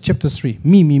 Genesis chapter 3.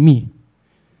 Me.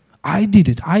 I did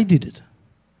it.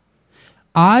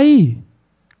 I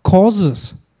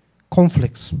causes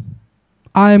conflicts.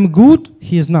 I am good.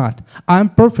 He is not. I am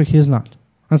perfect. He is not.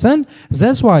 Understand?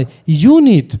 That's why you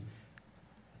need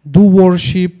do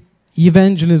worship,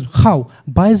 evangelism. How?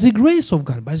 By the grace of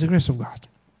God. By the grace of God.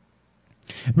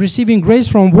 Receiving grace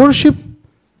from worship,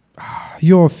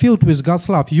 you are filled with God's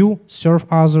love. You serve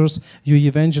others, you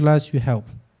evangelize, you help.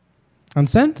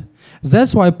 Understand?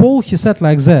 That's why Paul, he said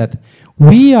like that,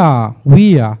 we are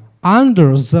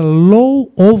under the law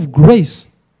of grace.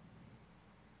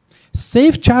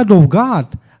 Saved child of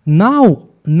God, now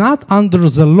not under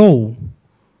the law.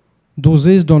 Do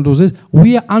this, don't do this.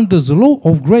 We are under the law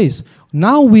of grace.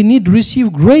 Now we need to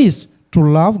receive grace to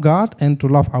love God and to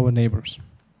love our neighbors.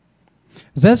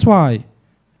 That's why,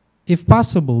 if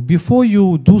possible, before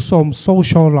you do some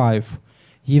social life,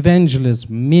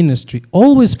 evangelism, ministry,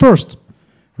 always first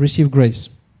receive grace.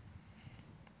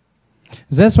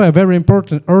 That's why very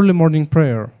important early morning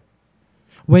prayer.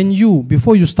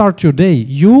 Before you start your day,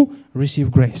 you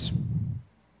receive grace.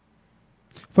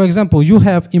 For example, you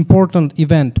have important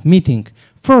event, meeting.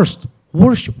 First,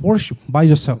 worship by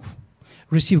yourself.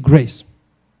 Receive grace.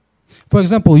 For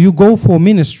example, you go for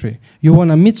ministry. You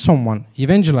want to meet someone,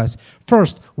 evangelize.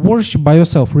 First, worship by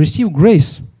yourself. Receive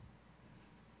grace.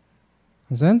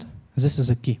 Understand? This is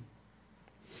a key.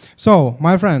 So,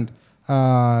 my friend,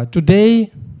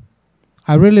 today,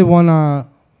 I really want to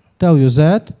tell you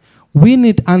that we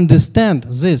need to understand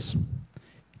this.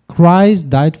 Christ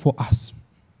died for us.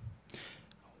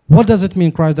 What does it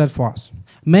mean Christ died for us?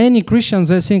 Many Christians,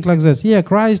 they think like this. Yeah,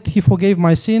 Christ, he forgave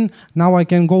my sin. Now I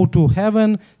can go to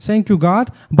heaven. Thank you,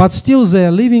 God. But still they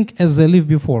are living as they lived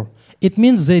before. It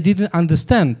means they didn't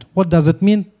understand. What does it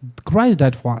mean Christ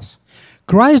died for us?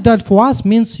 Christ died for us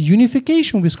means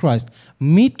unification with Christ.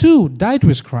 Me too died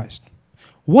with Christ.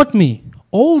 What me?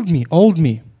 Old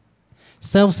me.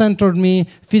 Self-centered me,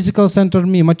 physical-centered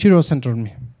me, material-centered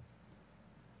me.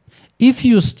 If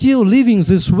you're still living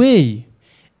this way,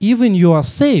 even you are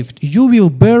saved, you will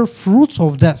bear fruits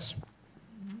of death.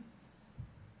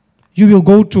 You will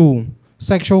go to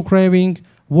sexual craving,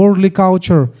 worldly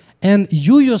culture, and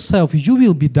you yourself, you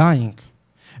will be dying.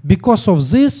 Because of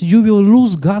this, you will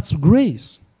lose God's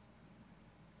grace.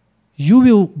 You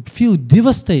will feel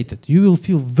devastated. You will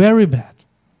feel very bad.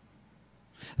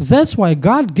 That's why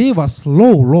God gave us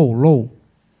law.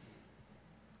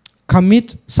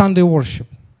 Commit Sunday worship.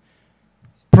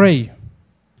 Pray.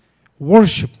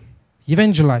 Worship.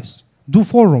 Evangelize. Do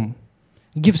forum.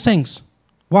 Give thanks.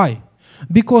 Why?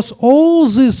 Because all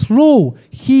this law,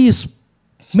 He is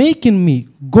making me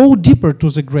go deeper to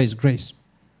the grace.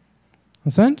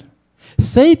 Understand?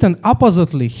 Satan,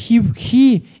 oppositely,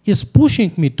 he is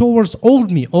pushing me towards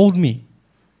old me.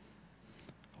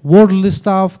 Worldly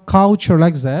stuff, culture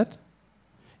like that.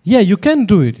 Yeah, you can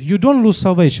do it. You don't lose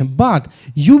salvation, but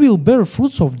you will bear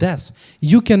fruits of death.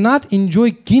 You cannot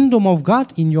enjoy kingdom of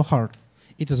God in your heart.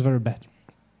 It is very bad.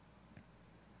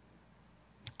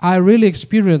 I really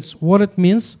experienced what it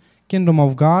means. Kingdom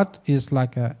of God is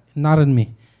like not in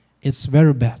me. It's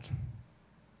very bad.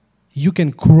 You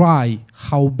can cry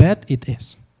how bad it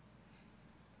is.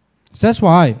 That's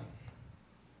why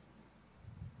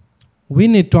we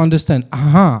need to understand,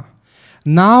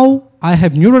 now I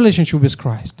have new relationship with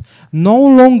Christ. No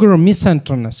longer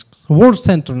me-centeredness,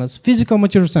 world-centeredness, physical,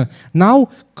 material centeredness. Now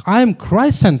I am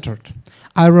Christ-centered.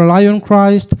 I rely on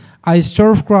Christ. I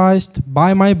serve Christ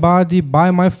by my body,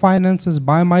 by my finances,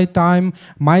 by my time,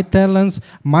 my talents.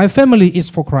 My family is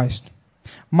for Christ.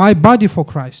 My body for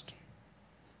Christ.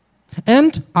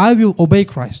 And I will obey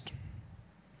Christ.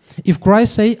 If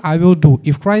Christ say, I will do.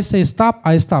 If Christ say stop,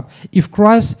 I stop. If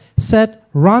Christ said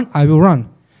run, I will run.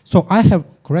 So I have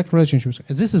correct relationships.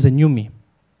 This is a new me.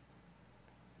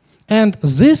 And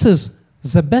this is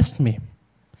the best me.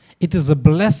 It is the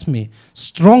blessed me,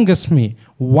 strongest me,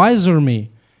 wiser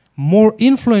me, more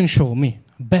influential me,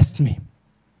 best me.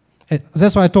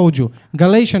 That's why I told you,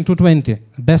 Galatians 2:20,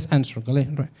 best answer.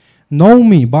 Know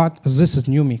me, but this is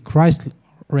new me. Christ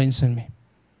reigns in me.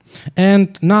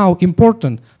 And now,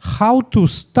 important, how to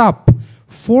stop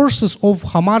forces of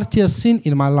hamartia sin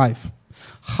in my life,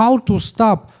 how to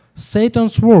stop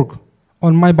Satan's work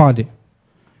on my body.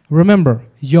 Remember,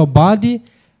 your body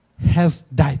has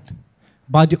died,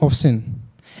 body of sin.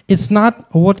 It's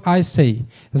not what I say.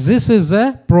 This is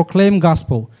a proclaimed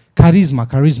gospel. Charisma,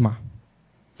 charisma.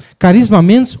 Charisma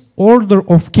means order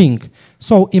of king.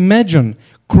 So imagine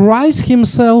Christ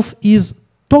himself is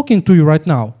talking to you right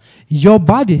now. Your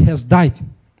body has died.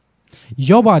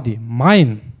 Your body,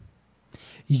 mine.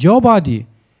 Your body,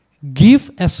 give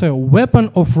as a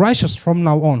weapon of righteousness from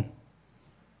now on.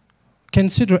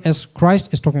 Consider as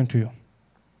Christ is talking to you.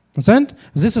 Understand?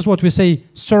 This is what we say,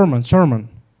 sermon.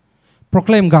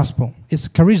 Proclaim gospel. It's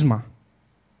charisma.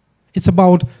 It's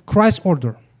about Christ's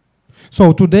order.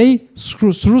 So today,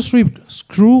 through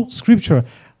scripture,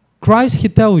 Christ, he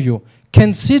tell you,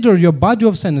 consider your body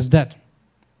of sin is dead.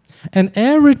 And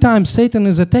every time Satan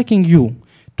is attacking you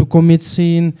to commit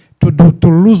sin, to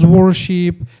lose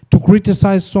worship, to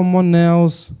criticize someone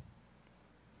else,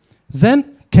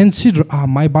 then consider,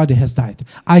 my body has died.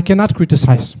 I cannot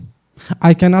criticize.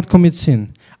 I cannot commit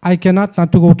sin. I cannot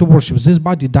not to go to worship. This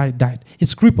body died.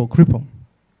 It's crippled.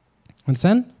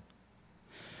 Understand?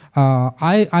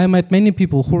 I met many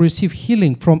people who receive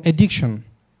healing from addiction.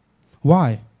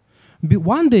 Why?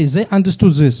 One day they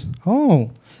understood this. Oh,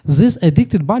 this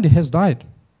addicted body has died.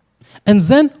 And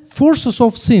then forces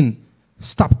of sin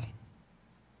stopped.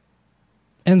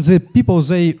 And the people,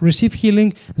 they receive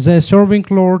healing, they're serving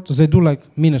Lord, they do like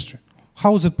ministry.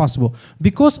 How is it possible?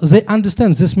 Because they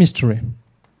understand this mystery.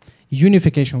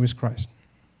 Unification with Christ.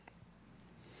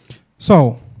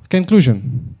 So,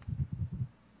 conclusion.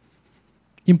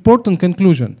 Important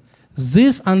conclusion.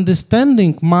 This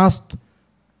understanding must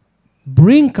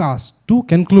bring us to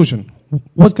conclusion.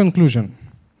 What conclusion?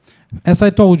 As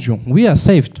I told you, we are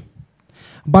saved.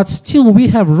 But still we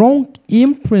have wrong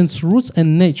imprints, roots,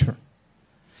 and nature.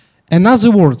 In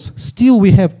other words, still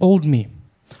we have old me.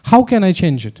 How can I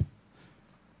change it?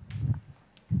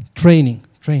 Training.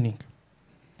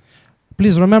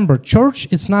 Please remember, church,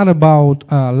 it's not about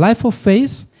life of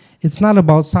faith. It's not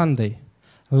about Sunday.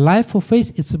 Life of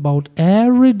faith, it's about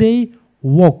everyday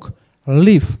walk,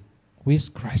 live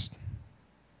with Christ.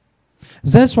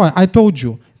 That's why I told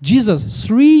you, Jesus,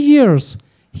 3 years,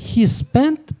 he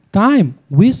spent time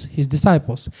with his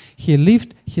disciples. He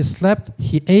lived, he slept,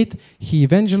 he ate, he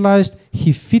evangelized,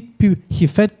 he fed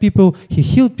people, he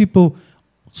healed people.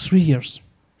 3 years.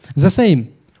 The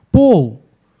same, Paul,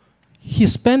 he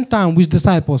spent time with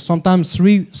disciples, sometimes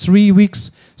three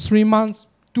weeks, 3 months,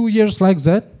 2 years, like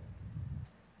that.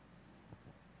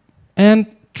 And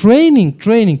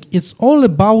training, it's all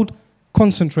about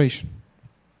concentration.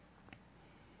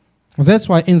 That's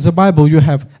why in the Bible you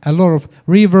have a lot of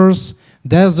rivers,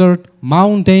 desert,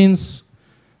 mountains,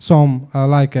 some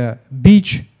like a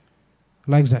beach,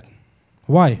 like that.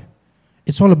 Why?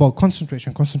 It's all about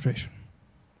concentration.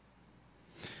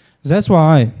 That's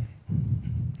why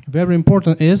very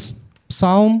important is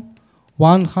Psalm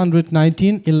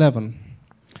 119:11.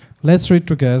 Let's read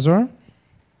together.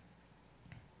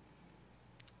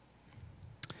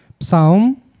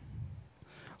 Psalm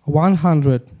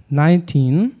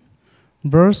 119,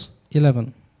 verse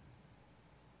 11.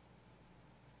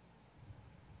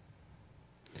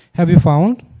 Have you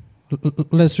found?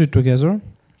 Let's read together.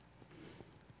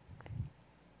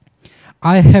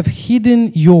 I have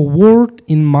hidden your word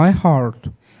in my heart,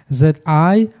 that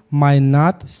I might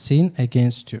not sin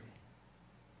against you.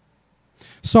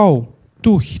 So,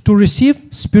 to receive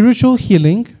spiritual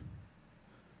healing,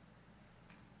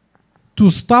 to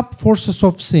stop forces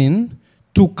of sin,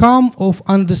 to come of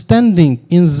understanding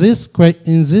in this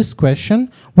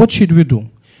question, what should we do?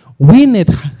 We need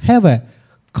to have a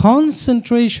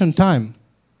concentration time.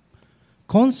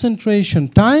 Concentration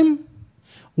time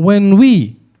when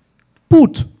we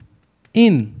put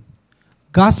in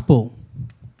gospel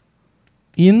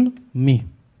in me.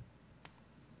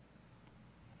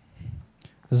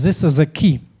 This is the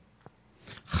key.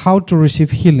 How to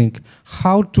receive healing,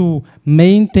 how to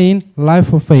maintain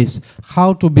life of faith,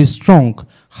 how to be strong,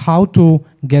 how to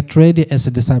get ready as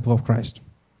a disciple of Christ.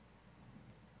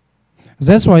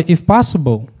 That's why, if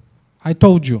possible, I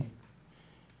told you,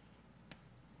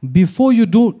 before you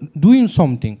do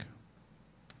something,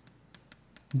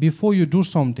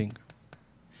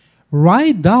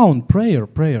 write down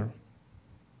prayer.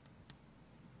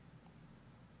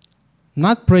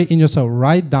 Not pray in yourself,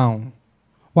 write down.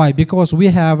 Why? Because we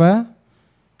have a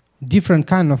different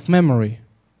kind of memory.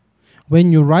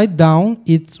 When you write down,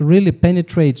 it really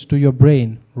penetrates to your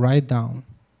brain. Write down.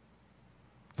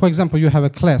 For example, you have a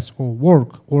class or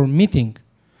work or meeting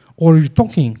or you're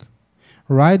talking.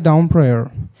 Write down prayer.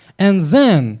 And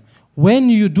then when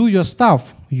you do your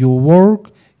stuff, you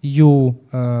work, you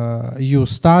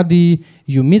study,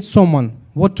 you meet someone,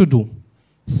 what to do?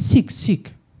 Seek.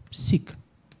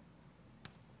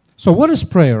 So what is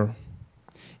prayer?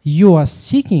 You are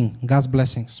seeking God's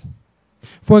blessings.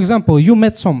 For example, you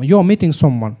are meeting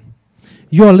someone.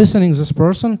 You are listening to this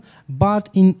person, but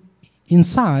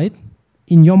inside,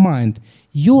 in your mind,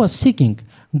 you are seeking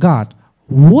God.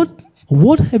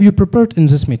 What have you prepared in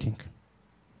this meeting?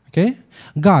 Okay?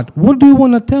 God, what do you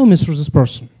want to tell me through this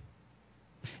person?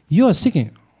 You are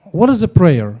seeking. What is a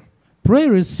prayer?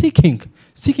 Prayer is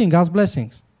seeking God's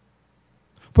blessings.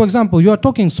 For example, you are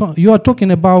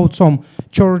talking about some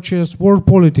churches, world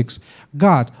politics.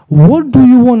 God, what do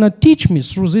you want to teach me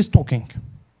through this talking?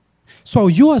 So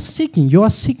you are seeking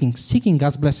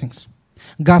God's blessings,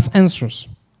 God's answers.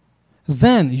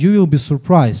 Then you will be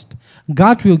surprised.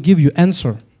 God will give you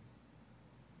answer.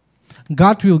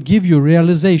 God will give you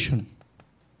realization.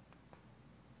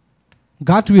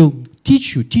 God will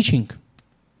teach you teaching.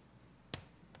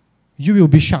 You will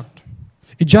be shocked.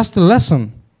 It's just a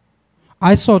lesson.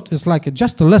 I thought it's like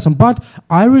just a lesson, but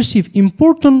I received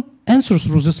important answers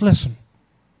through this lesson.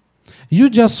 You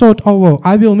just thought, oh, well,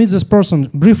 I will meet this person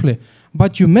briefly,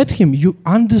 but you met him, you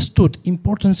understood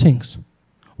important things.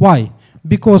 Why?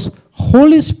 Because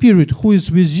Holy Spirit who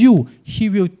is with you, He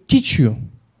will teach you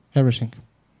everything.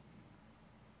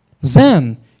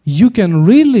 Then you can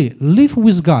really live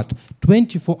with God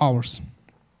 24 hours.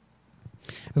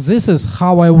 This is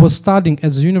how I was studying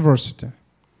at the university.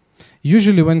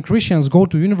 Usually when Christians go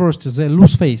to university, they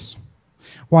lose faith.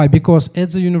 Why? Because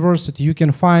at the university you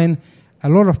can find a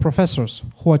lot of professors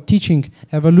who are teaching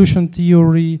evolution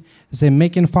theory, they're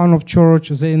making fun of church,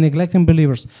 they're neglecting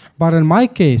believers. But in my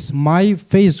case, my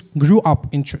faith grew up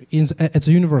at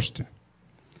the university.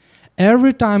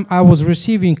 Every time I was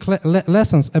receiving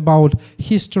lessons about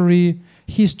history,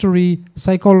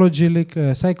 psychology,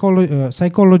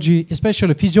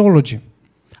 especially physiology.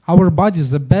 Our body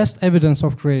is the best evidence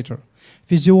of Creator.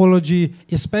 Physiology,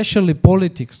 especially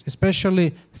politics,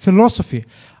 especially philosophy.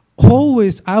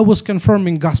 Always I was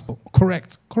confirming gospel.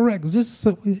 Correct.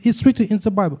 It's written in the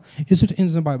Bible. It's written in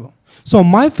the Bible. So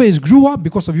my faith grew up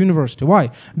because of university. Why?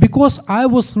 Because I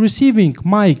was receiving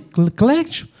my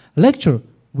lecture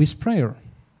with prayer.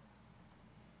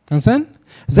 Understand?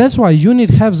 That's why you need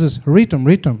to have this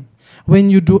rhythm. When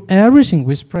you do everything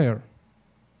with prayer.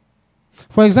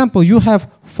 For example, you have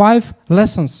 5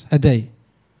 lessons a day.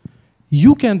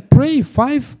 You can pray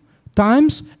 5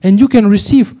 times and you can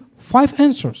receive 5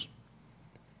 answers.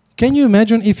 Can you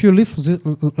imagine if you live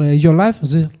your life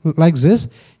like this,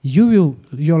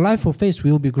 your life of faith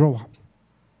will be grow up.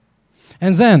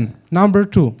 And then, number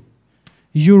 2,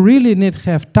 you really need to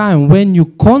have time when you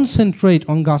concentrate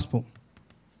on gospel.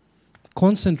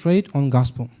 Concentrate on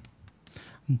gospel.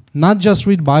 Not just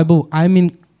read Bible, I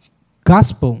mean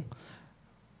gospel.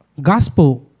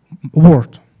 Gospel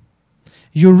word.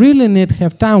 You really need to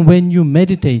have time when you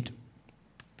meditate.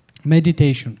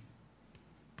 Meditation.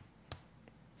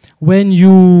 When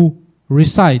you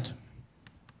recite.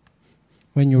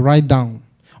 When you write down.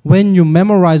 When you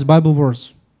memorize Bible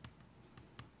verse.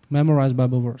 Memorize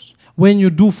Bible verse. When you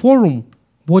do forum,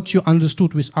 what you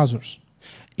understood with others.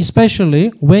 Especially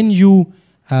when you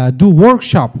do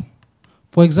workshop.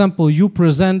 For example, you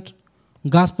present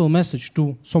gospel message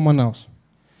to someone else.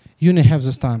 You need to have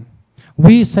this time.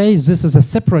 We say this is a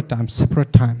separate time.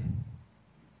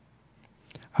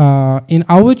 In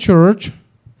our church,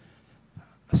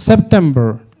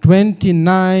 September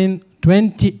 28,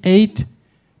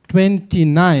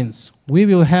 29th, we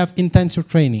will have intensive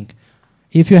training.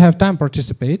 If you have time,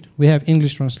 participate. We have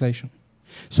English translation.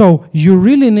 So you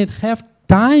really need to have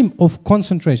time of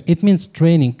concentration. It means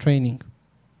training.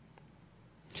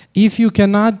 If you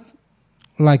cannot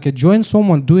join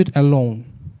someone, do it alone.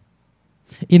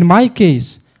 In my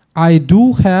case, I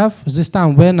do have this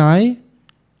time when I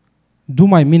do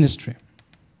my ministry.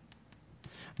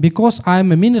 Because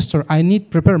I'm a minister, I need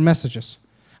prepare messages.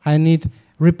 I need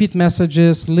repeat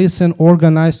messages, listen,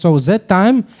 organize. So that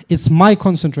time, it's my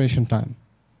concentration time.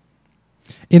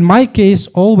 In my case,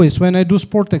 always when I do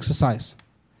sport exercise,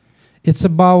 it's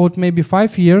about maybe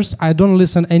 5 years, I don't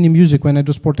listen any music when I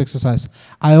do sport exercise.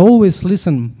 I always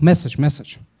listen message.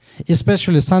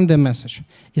 Especially Sunday message,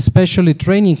 especially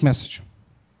training message.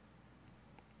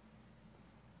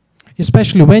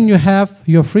 Especially when you have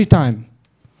your free time.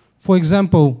 For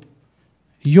example,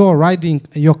 you're riding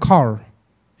your car.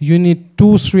 You need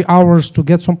 2-3 hours to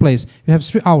get someplace. You have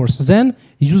 3 hours. Then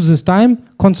use this time,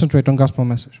 concentrate on gospel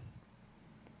message.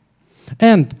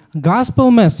 And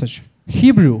gospel message,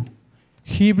 Hebrew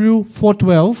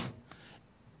 4:12,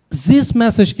 this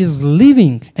message is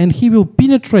living, and he will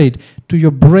penetrate to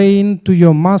your brain, to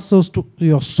your muscles, to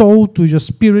your soul, to your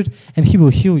spirit, and he will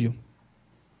heal you.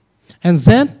 And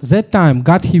then, that time,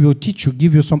 God, he will teach you,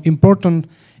 give you some important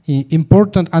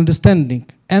understanding,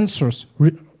 answers,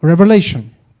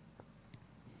 revelation.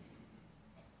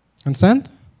 Understand?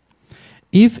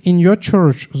 If in your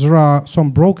church there are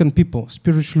some broken people,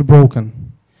 spiritually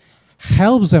broken,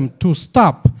 help them to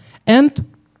stop and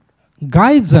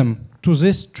guide them to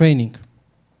this training.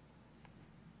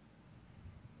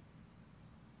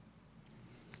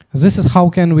 This is how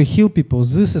can we heal people.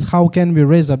 This is how can we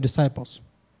raise up disciples.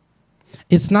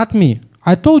 It's not me.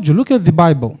 I told you, look at the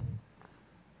Bible.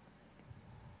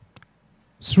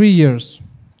 3 years,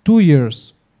 2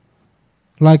 years,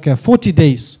 like 40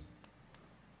 days.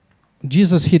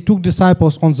 Jesus, he took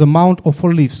disciples on the Mount of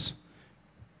Olives.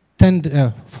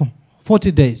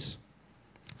 40 days.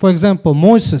 For example,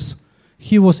 Moses,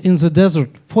 he was in the desert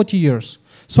 40 years.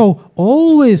 So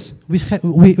always we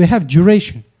have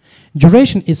duration.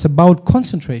 Duration is about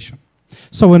concentration.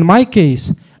 So in my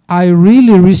case, I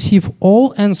really receive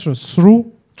all answers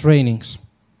through trainings.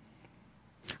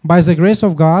 By the grace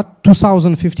of God,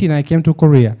 2015 I came to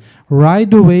Korea.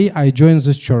 Right away I joined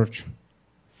this church.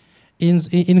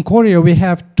 In Korea we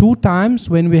have 2 times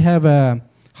when we have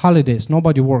holidays.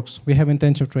 Nobody works. We have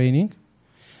intensive training.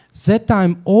 That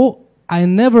time I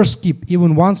never skip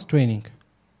even once training.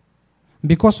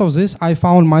 Because of this I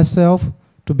found myself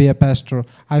to be a pastor.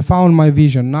 I found my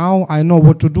vision. Now I know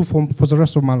what to do for the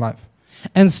rest of my life.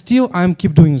 And still I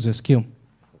keep doing this skill.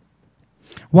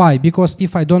 Why? Because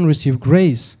if I don't receive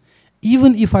grace,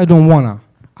 even if I don't wanna,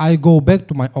 I go back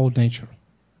to my old nature.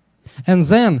 And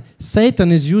then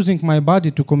Satan is using my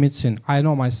body to commit sin. I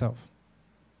know myself.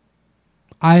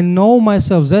 I know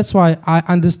myself. That's why I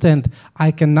understand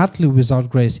I cannot live without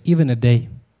grace, even a day.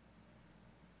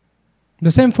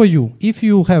 The same for you. If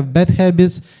you have bad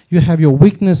habits, you have your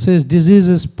weaknesses,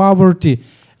 diseases, poverty,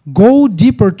 go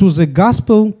deeper to the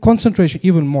gospel concentration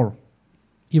even more.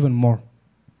 Even more.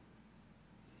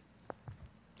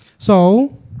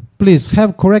 So, please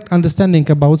have correct understanding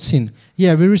about sin.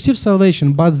 Yeah, we receive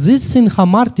salvation, but this sin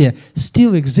hamartia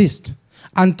still exists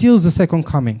until the second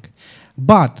coming.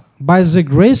 But by the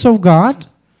grace of God,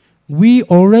 we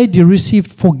already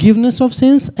received forgiveness of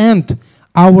sins, and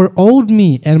our old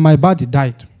me and my body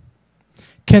died.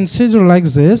 Consider like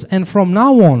this, and from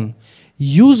now on,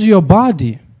 use your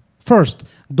body. First,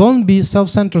 don't be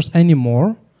self-centered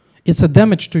anymore. It's a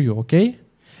damage to you, okay?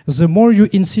 The more you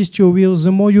insist your will,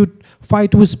 the more you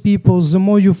fight with people, the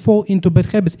more you fall into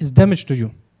bad habits, it's damage to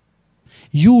you.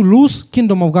 You lose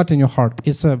kingdom of God in your heart.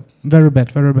 It's very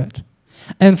bad, very bad.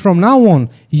 And from now on,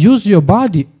 use your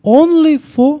body only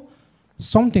for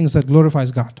something that glorifies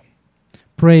God.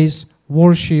 Praise,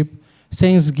 worship,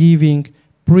 thanksgiving,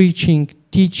 preaching,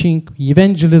 teaching,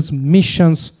 evangelism,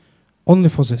 missions, only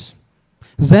for this.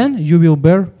 Then you will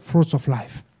bear fruits of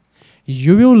life.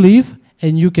 You will live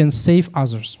and you can save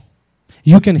others.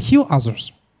 You can heal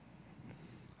others.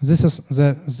 This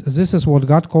is what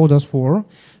God called us for.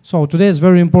 So today is a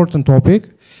very important topic.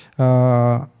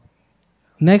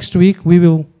 Next week we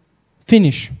will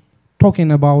finish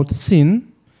talking about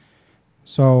sin.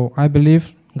 So I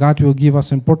believe God will give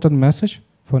us important message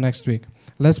for next week.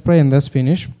 Let's pray and let's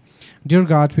finish. Dear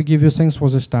God, we give you thanks for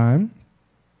this time.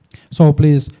 So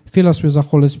please fill us with the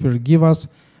Holy Spirit. Give us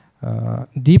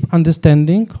deep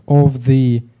understanding of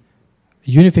the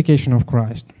unification of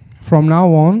Christ. From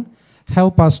now on,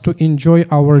 help us to enjoy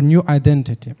our new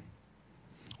identity.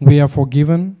 We are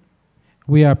forgiven.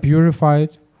 We are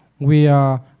purified. We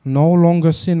are no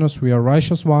longer sinners. We are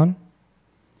righteous one.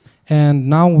 And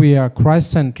now we are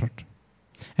Christ-centered.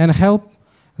 And help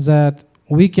that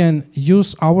we can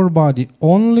use our body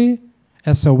only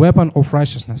as a weapon of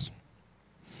righteousness.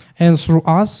 And through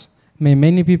us, may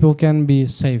many people can be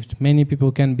saved. Many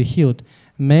people can be healed.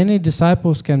 Many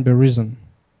disciples can be risen.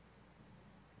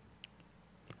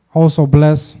 Also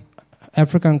bless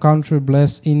African country,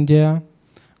 bless India.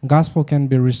 Gospel can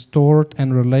be restored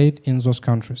and relayed in those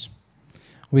countries.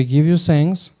 We give you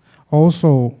thanks.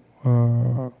 Also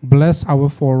bless our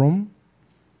forum.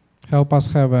 Help us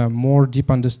have a more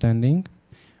deep understanding.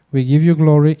 We give you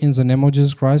glory in the name of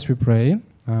Jesus Christ, we pray.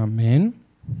 Amen.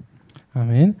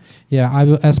 Amen. Yeah, I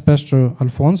will ask Pastor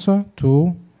Alfonso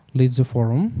to lead the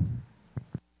forum.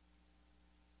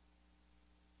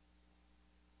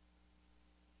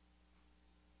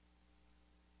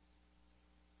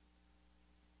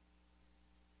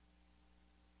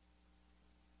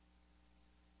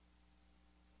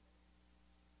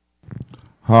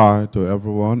 Hi to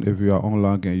everyone. If you are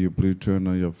online, can you please turn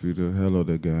on your video? Hello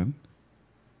again.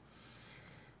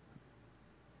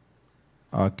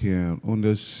 I can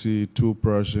only see two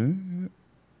persons.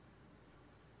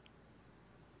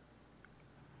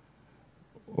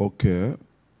 Okay.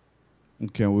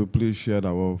 Can we please share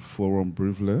our forum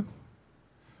briefly?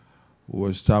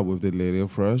 We'll start with the lady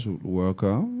first.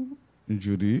 Welcome.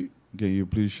 Judy, can you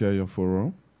please share your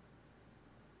forum?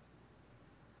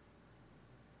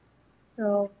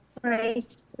 So,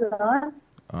 praise the Lord.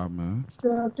 Amen.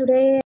 So, today